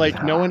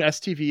 like knowing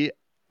STLV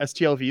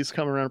is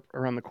coming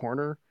around the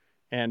corner,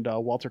 and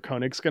Walter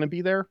Koenig's going to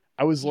be there.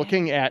 I was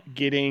looking at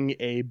getting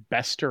a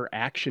Bester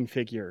action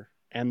figure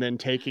and then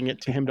taking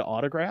it to him to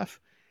autograph.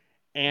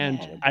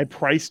 And I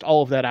priced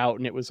all of that out,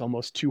 and it was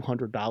almost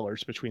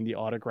 $200 between the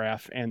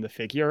autograph and the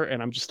figure.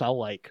 And I'm just all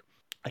like,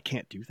 I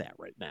can't do that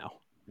right now.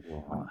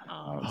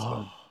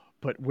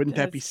 But wouldn't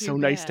that be so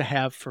nice to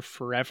have for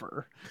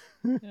forever?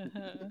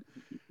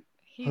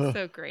 He's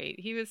so great.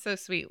 He was so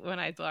sweet when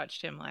I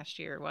watched him last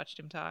year, watched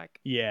him talk.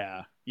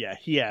 Yeah.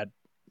 He had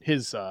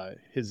his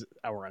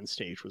hour on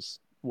stage was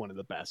one of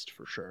the best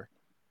for sure.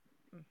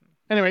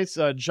 Anyways,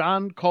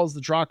 John calls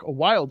the Drak a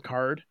wild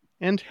card,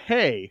 and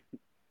hey,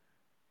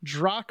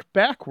 Drak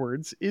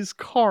backwards is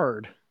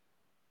card.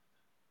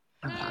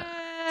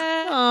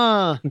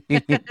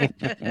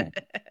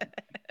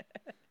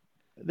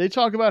 They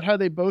talk about how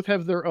they both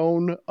have their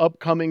own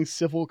upcoming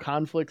civil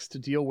conflicts to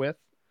deal with.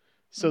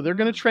 So they're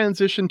going to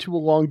transition to a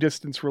long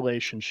distance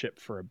relationship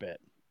for a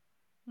bit.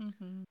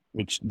 Mm-hmm.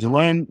 Which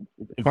Delenn,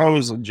 if I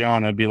was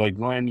John, I'd be like,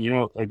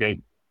 Delenn, okay,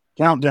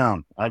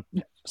 countdown. I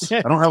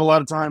don't have a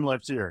lot of time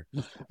left here.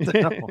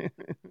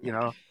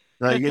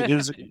 Like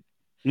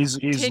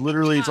he's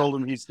literally told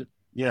him you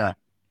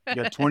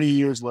got 20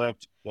 years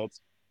left.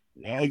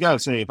 I gotta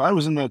say, if I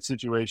was in that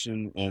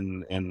situation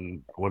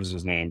and what is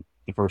his name?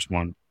 The first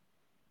one.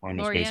 Why am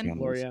I spacing on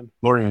this?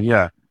 Lorian,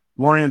 yeah.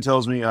 Lorian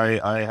tells me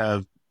I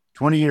have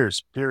 20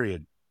 years,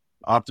 period.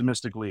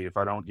 Optimistically, if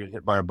I don't get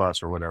hit by a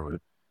bus or whatever.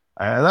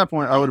 At that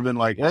point, I would have been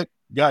like, hey,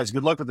 guys,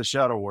 good luck with the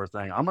Shadow War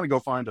thing. I'm going to go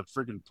find a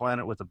freaking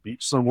planet with a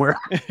beach somewhere.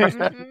 I'm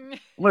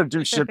going to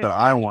do shit that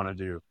I want to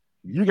do.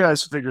 You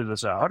guys figure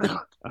this out.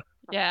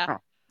 Yeah.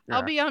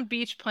 I'll be on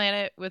Beach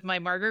Planet with my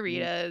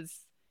margaritas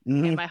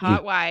and my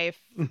hot wife.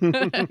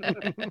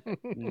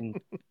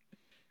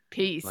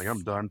 Peace. Like,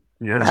 I'm done.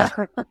 Yeah.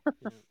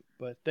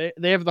 But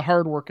they have the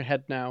hard work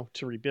ahead now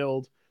to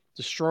rebuild.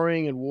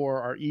 Destroying and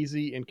war are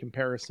easy in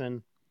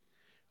comparison.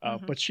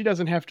 But she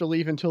doesn't have to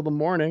leave until the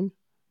morning.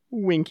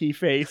 Winky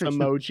face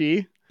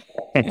emoji.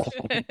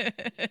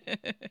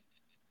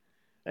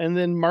 And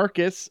then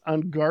Marcus,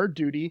 on guard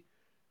duty,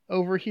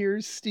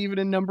 overhears Steven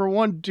and number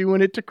one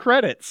doing it to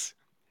credits.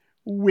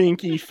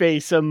 Winky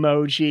face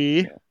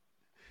emoji.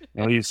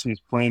 Well, he's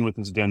playing with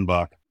his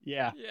Denn'bok.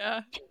 Yeah.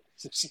 Yeah.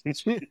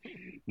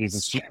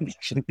 He's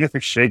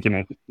shaking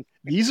it.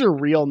 These are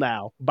real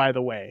now, by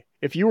the way.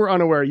 If you were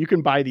unaware, you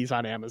can buy these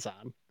on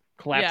Amazon.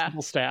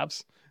 Collapsible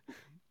stabs.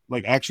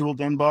 Like actual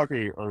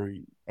Denn'bok, or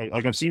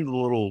like I've seen the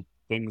little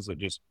things that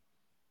just.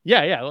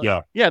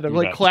 Yeah. They're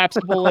like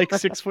collapsible, like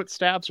 6-foot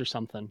stabs or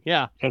something.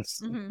 Yeah.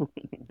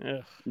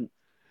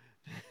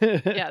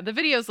 Yeah, the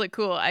videos look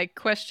cool. I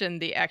question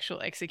the actual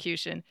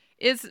execution.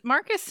 Is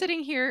Marcus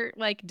sitting here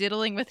like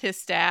diddling with his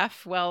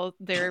staff while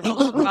they're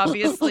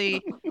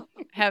obviously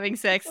having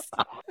sex?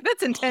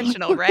 That's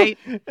intentional, right?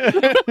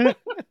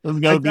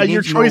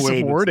 Your choice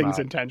of wording's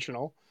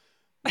intentional.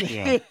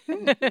 Yeah.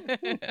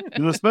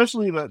 And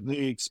especially that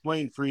they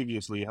explained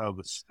previously how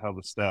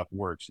the staff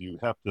works. You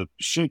have to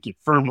shake it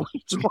firmly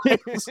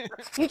twice.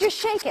 You just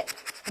shake it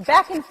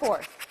back and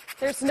forth.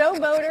 There's no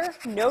motor,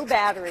 no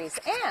batteries,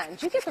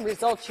 and you get the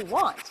results you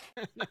want.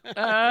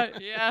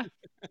 Yeah.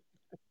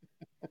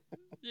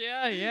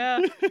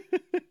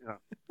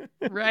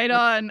 Right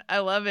on. I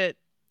love it.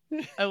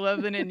 I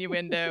love an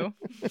innuendo.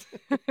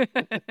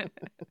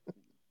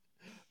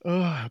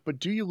 But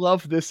do you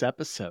love this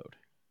episode?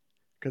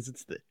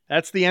 Because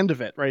that's the end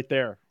of it right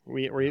there.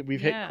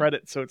 We've hit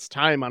credit, so it's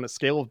time on a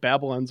scale of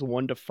Babylon's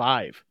 1 to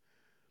 5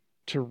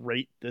 to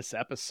rate this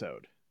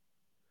episode.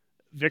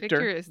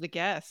 Victor is the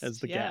guest. As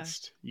the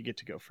guest, you get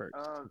to go first.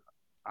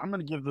 I'm going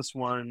to give this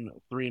one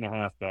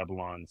 3.5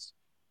 Babylons,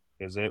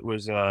 because it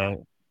was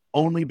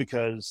only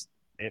because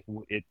it.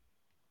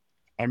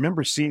 I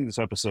remember seeing this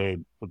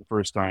episode for the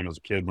first time as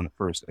a kid when it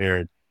first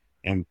aired,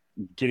 and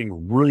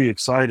getting really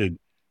excited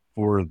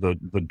for the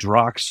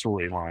Drock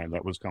storyline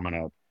that was coming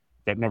up.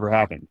 That never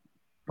happened.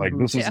 Like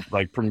this is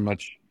like pretty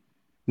much.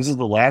 This is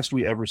the last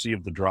we ever see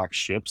of the Drock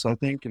ships, I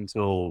think,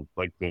 until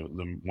like the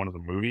one of the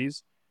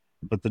movies.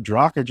 But the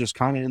Drock are just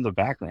kind of in the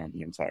background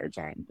the entire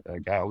time.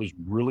 I was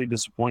really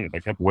disappointed. I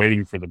kept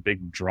waiting for the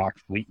big Drock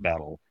fleet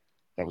battle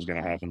that was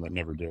going to happen that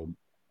never did.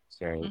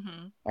 So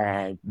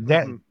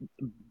that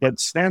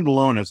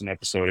standalone as an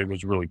episode, it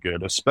was really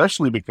good,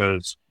 especially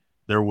because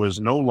there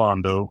was no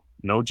Londo,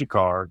 no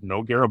Jakar,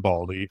 no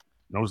Garibaldi,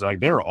 no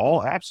Zag. They were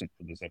all absent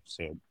for this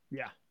episode.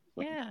 Yeah.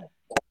 Yeah.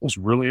 It was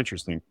really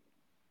interesting.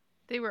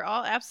 They were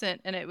all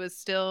absent, and it was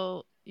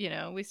still,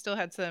 we still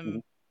had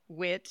some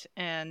wit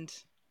and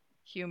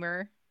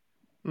humor.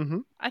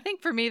 I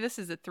think for me this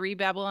is a 3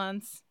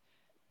 Babylons,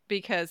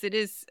 because it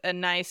is a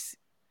nice,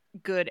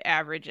 good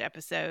average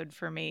episode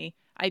for me.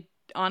 I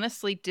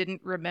honestly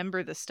didn't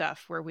remember the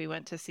stuff where we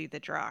went to see the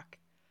Drock,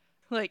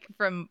 like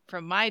from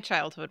my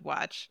childhood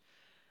watch.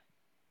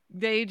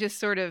 They just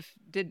sort of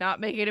did not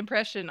make an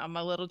impression on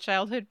my little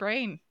childhood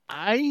brain.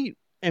 I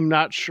am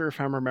not sure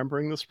if I'm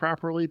remembering this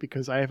properly,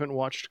 because I haven't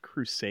watched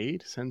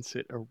Crusade since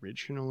it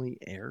originally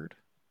aired.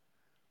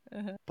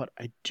 But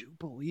I do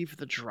believe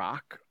the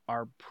Drock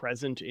are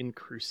present in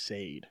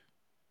Crusade.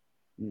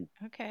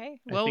 Okay.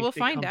 Well, we'll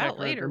find out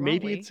later. Or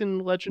maybe it's in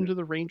Legend of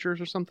the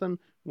Rangers or something.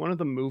 One of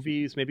the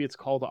movies. Maybe it's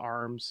Call to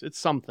Arms. It's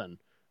something.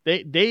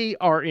 They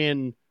are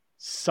in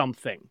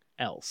something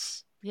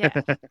else.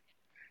 Yeah.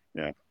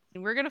 Yeah.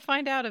 We're going to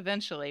find out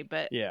eventually.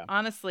 But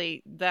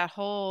honestly, that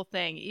whole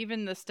thing,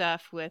 even the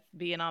stuff with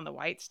being on the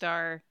White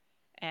Star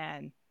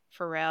and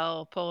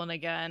Pharrell pulling a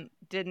gun,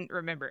 didn't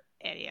remember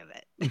any of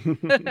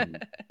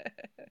it.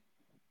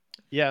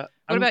 Yeah.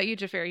 What about you,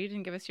 Jafar? You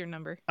didn't give us your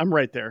number. I'm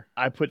right there.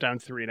 I put down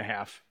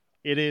 3.5.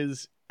 It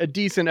is a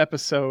decent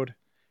episode.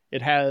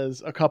 It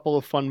has a couple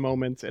of fun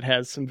moments. It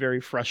has some very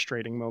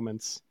frustrating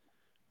moments,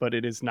 but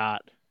it is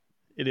not.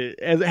 It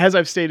is, as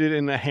I've stated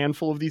in a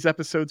handful of these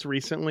episodes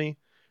recently,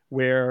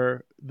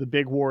 where the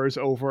big war is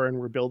over and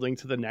we're building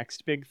to the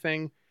next big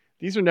thing.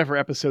 These are never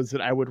episodes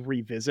that I would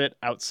revisit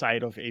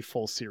outside of a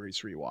full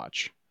series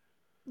rewatch.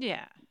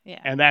 Yeah.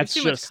 And that's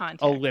just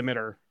a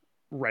limiter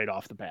right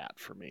off the bat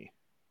for me.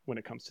 when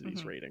it comes to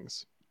these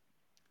ratings.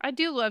 I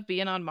do love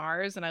being on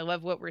Mars, and I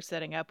love what we're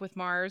setting up with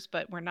Mars,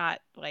 but we're not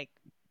like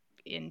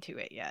into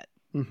it yet.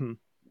 Mm-hmm.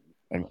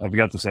 I've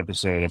got this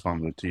episode up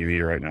on the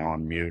TV right now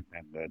on mute,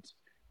 and that's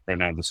right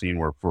now the scene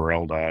where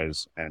Pharrell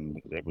dies,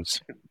 and it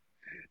was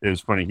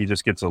funny. He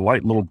just gets a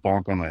light little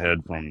bonk on the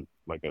head from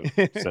like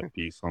a set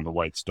piece on the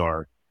White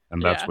Star,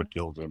 and that's what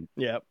kills him.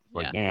 Yep.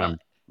 Like, damn.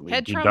 Well,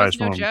 head trauma is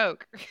no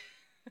joke.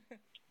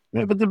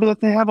 Yeah, but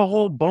they have a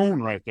whole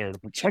bone right there to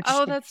protect.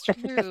 Oh, that's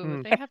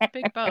true. They have a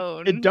big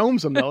bone. It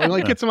domes them though. It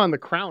like gets them on the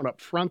crown up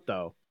front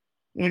though.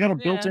 They got a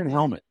built-in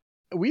helmet.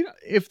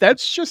 If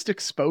that's just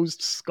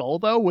exposed skull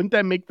though, wouldn't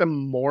that make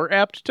them more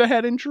apt to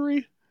head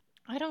injury?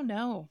 I don't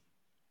know.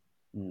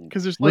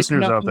 Because there's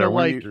listeners out there,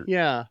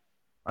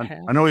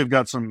 I know we've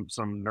got some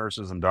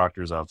nurses and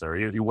doctors out there.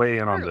 You weigh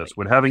in on this.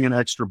 Would having an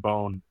extra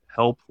bone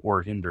help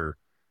or hinder?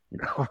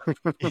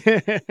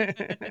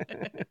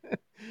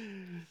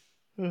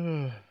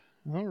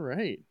 All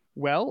right.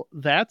 Well,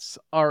 that's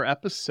our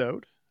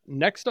episode.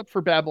 Next up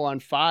for Babylon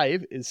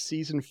 5 is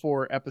Season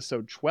 4,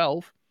 Episode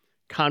 12,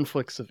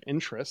 Conflicts of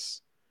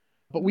Interest.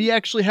 But we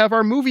actually have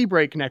our movie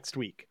break next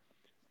week,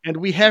 and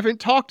we haven't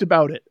talked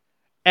about it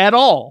at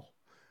all.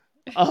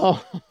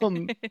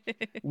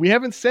 We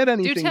haven't said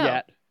anything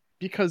yet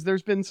because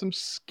there's been some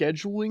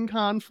scheduling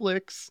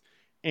conflicts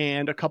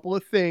and a couple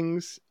of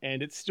things,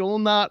 and it's still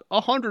not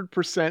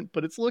 100%,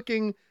 but it's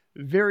looking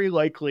very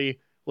likely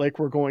like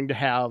we're going to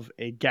have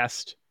a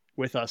guest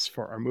with us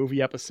for our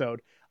movie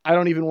episode. I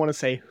don't even want to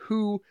say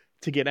who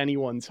to get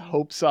anyone's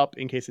hopes up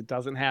in case it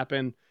doesn't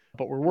happen,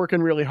 but we're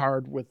working really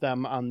hard with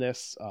them on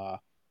this.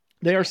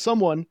 They are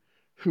someone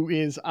who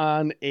is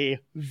on a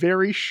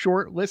very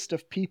short list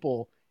of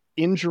people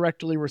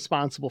indirectly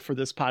responsible for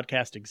this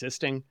podcast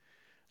existing.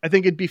 I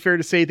think it'd be fair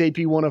to say they'd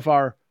be one of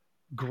our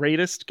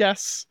greatest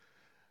guests.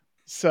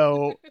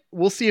 So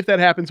we'll see if that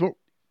happens.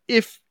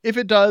 If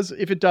it does,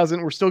 if it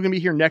doesn't, we're still going to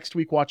be here next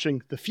week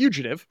watching The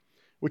Fugitive,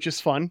 which is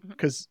fun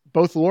because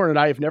both Lauren and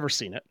I have never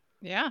seen it.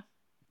 Yeah.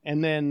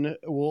 And then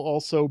we'll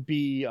also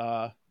be,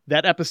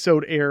 that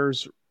episode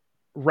airs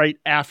right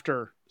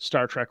after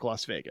Star Trek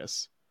Las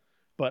Vegas.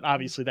 But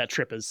obviously that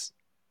trip is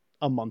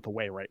a month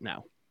away right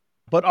now.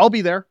 But I'll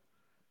be there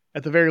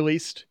at the very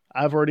least.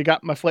 I've already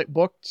got my flight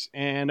booked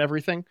and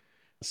everything.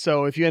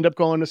 So if you end up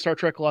going to Star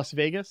Trek Las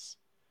Vegas,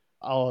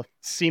 I'll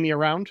see me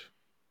around,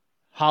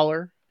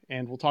 holler,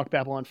 and we'll talk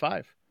Babylon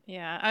 5.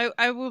 Yeah,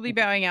 I will be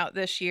bowing out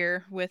this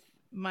year with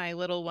my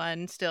little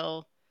one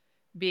still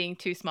being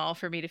too small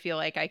for me to feel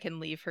like I can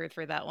leave her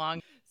for that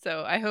long.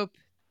 So I hope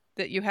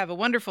that you have a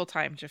wonderful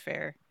time,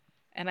 Jafar.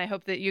 And I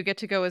hope that you get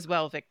to go as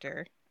well,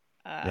 Victor.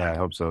 Yeah, I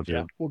hope so, too.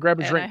 Yeah, we'll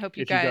grab a drink. I hope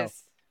you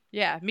guys,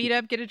 meet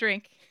up, get a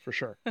drink. For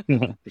sure.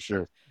 For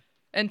sure.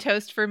 And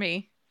toast for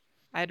me.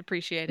 I'd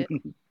appreciate it.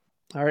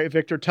 All right,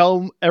 Victor,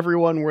 tell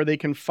everyone where they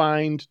can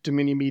find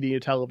Dominion Media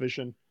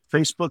Television.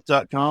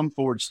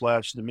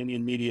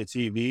 Facebook.com/Dominion Media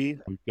TV.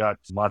 We've got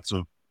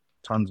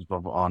tons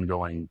of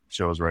ongoing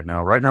shows right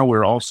now. Right now,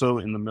 we're also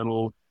in the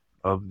middle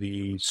of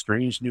the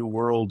Strange New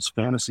Worlds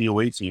Fantasy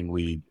Away Team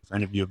League. If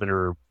any of you have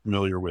been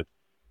familiar with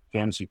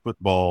fantasy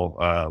football,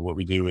 what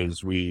we do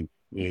is you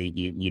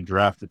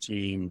draft a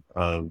team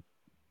of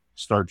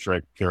Star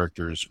Trek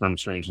characters from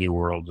Strange New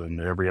Worlds, and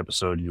every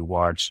episode you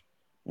watch,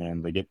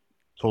 and they get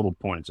total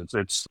points.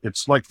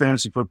 It's like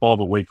fantasy football,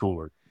 but way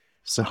cooler.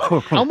 So,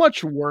 how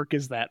much work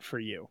is that for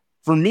you?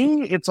 For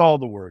me, it's all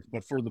the work,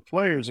 but for the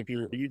players, if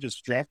you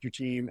just draft your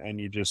team and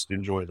you just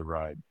enjoy the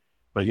ride.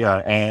 But yeah,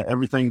 and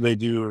everything they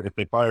do, if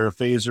they fire a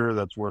phaser,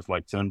 that's worth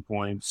like 10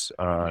 points.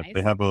 Nice. If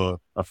they have a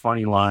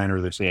funny line or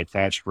they say a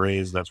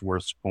catchphrase, that's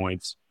worth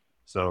points.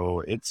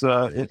 So it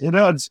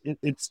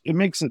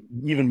makes it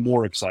even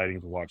more exciting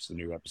to watch the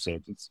new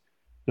episodes. It's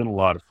been a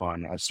lot of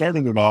fun. I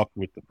started it off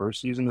with the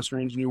first season of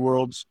Strange New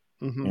Worlds,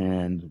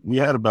 and we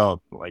had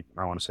about I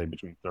want to say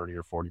between 30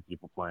 or 40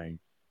 people playing.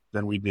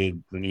 Then we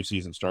did the new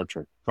season Star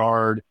Trek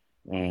Card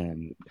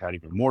and had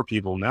even more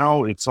people.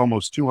 Now it's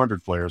almost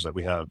 200 players that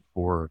we have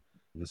for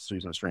this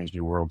season of Strange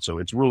New World. So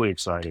it's really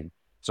exciting.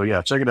 So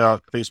yeah, check it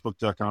out.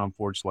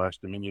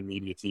 Facebook.com/Dominion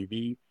Media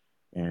TV.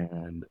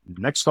 And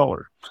next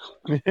caller.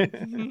 Well,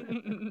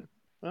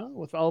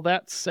 with all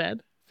that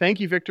said,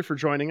 thank you, Victor, for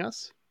joining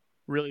us.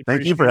 Really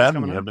thank you for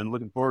having me. I've been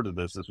looking forward to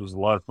this. This was a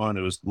lot of fun.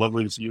 It was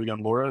lovely to see you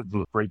again, Laura. It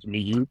was great to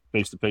meet you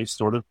face to face,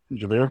 sort of,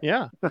 Javert.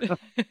 Yeah.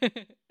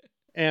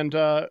 And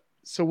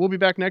so we'll be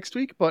back next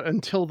week. But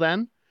until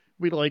then,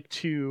 we'd like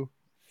to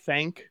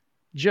thank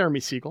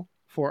Jeremy Siegel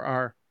for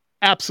our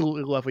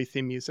absolutely lovely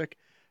theme music.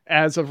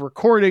 As of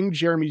recording,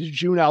 Jeremy's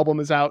June album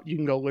is out. You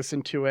can go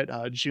listen to it.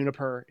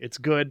 Juniper. It's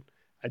good.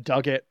 I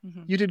dug it.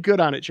 You did good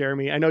on it,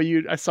 Jeremy. I know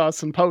I saw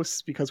some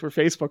posts because we're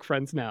Facebook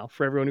friends now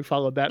for everyone who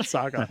followed that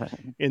saga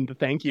in the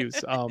thank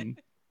yous,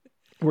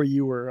 where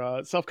you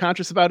were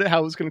self-conscious about it,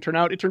 how it was going to turn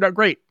out. It turned out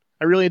great.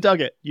 I really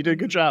dug it. You did a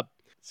good job.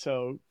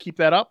 So keep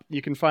that up.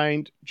 You can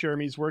find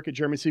Jeremy's work at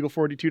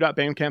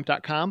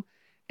jeremysiegel42.bandcamp.com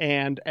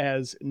and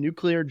as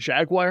Nuclear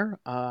Jaguar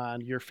on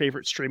your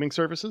favorite streaming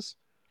services.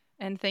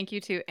 And thank you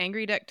to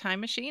Angry Duck Time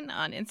Machine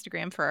on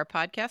Instagram for our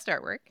podcast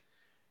artwork.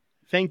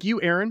 Thank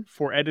you, Aaron,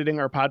 for editing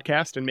our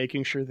podcast and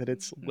making sure that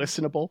it's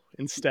listenable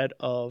instead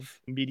of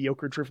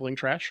mediocre driveling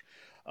trash.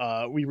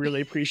 We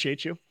really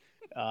appreciate you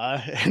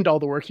and all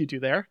the work you do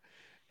there.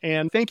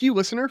 And thank you,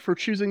 listener, for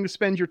choosing to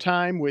spend your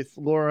time with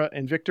Laura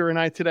and Victor and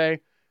I today.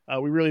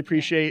 We really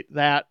appreciate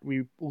that.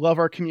 We love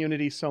our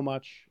community so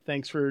much.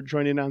 Thanks for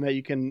joining on that.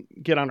 You can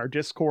get on our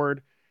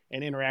Discord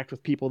and interact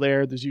with people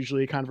there. There's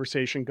usually a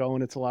conversation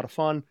going. It's a lot of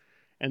fun.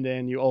 And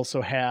then you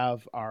also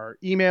have our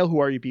email,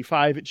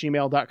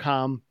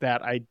 whoareyoub5@gmail.com,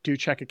 that I do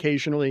check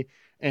occasionally.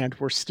 And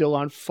we're still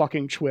on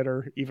fucking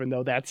Twitter, even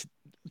though that's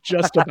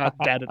just about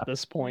dead at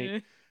this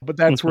point. But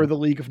that's where the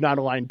League of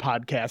Non-Aligned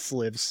Podcasts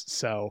lives.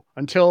 So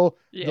until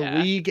the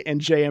League and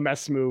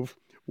JMS move,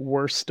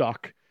 we're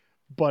stuck.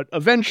 But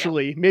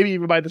eventually, maybe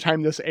even by the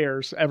time this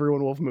airs,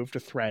 everyone will have moved to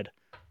Thread.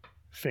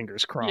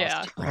 Fingers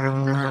crossed.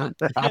 Yeah.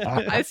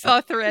 I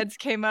saw Threads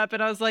came up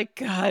and I was like,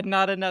 God,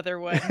 not another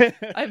one.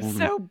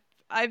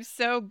 I'm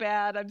so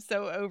bad. I'm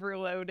so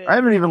overloaded. I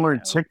haven't even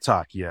learned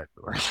TikTok yet.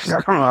 I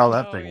don't know how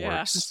that thing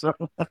works. So.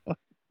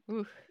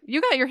 You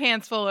got your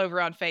hands full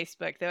over on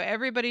Facebook, though.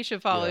 Everybody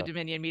should follow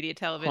Dominion Media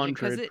Television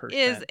because it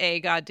is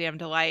a goddamn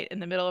delight in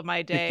the middle of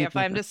my day. If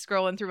I'm just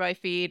scrolling through my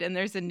feed and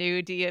there's a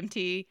new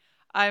DMT,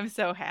 I'm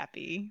so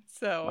happy.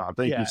 So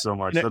thank you so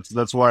much.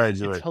 That's why I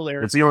do it.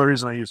 Hilarious. It's the only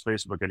reason I use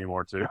Facebook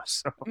anymore too.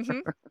 So.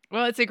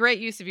 Well, it's a great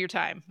use of your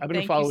time. I've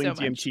been following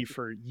DMT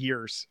for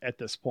years at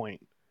this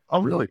point.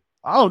 Oh, really?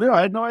 Oh, no,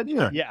 I had no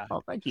idea. Yeah.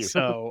 Oh, thank you.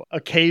 So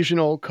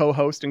occasional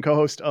co-host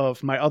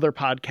of my other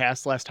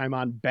podcast. Last time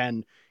on,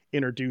 Ben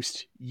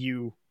introduced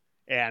you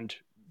and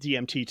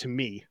DMT to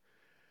me.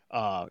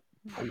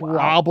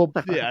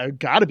 Probably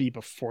gotta be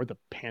before the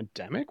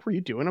pandemic. Were you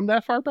doing them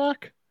that far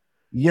back?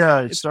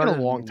 Yeah, it's started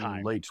a long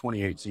time. Late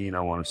 2018, I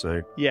want to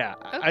say. Yeah,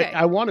 okay.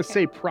 I want to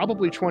say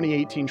probably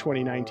 2018,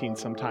 2019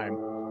 sometime.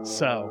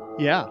 So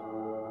yeah,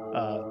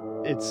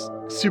 it's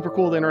super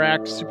cool to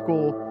interact. Super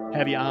cool to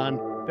have you on.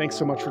 Thanks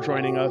so much for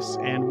joining us,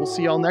 and we'll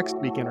see y'all next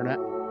week, Internet.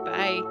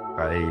 Bye.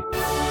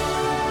 Bye.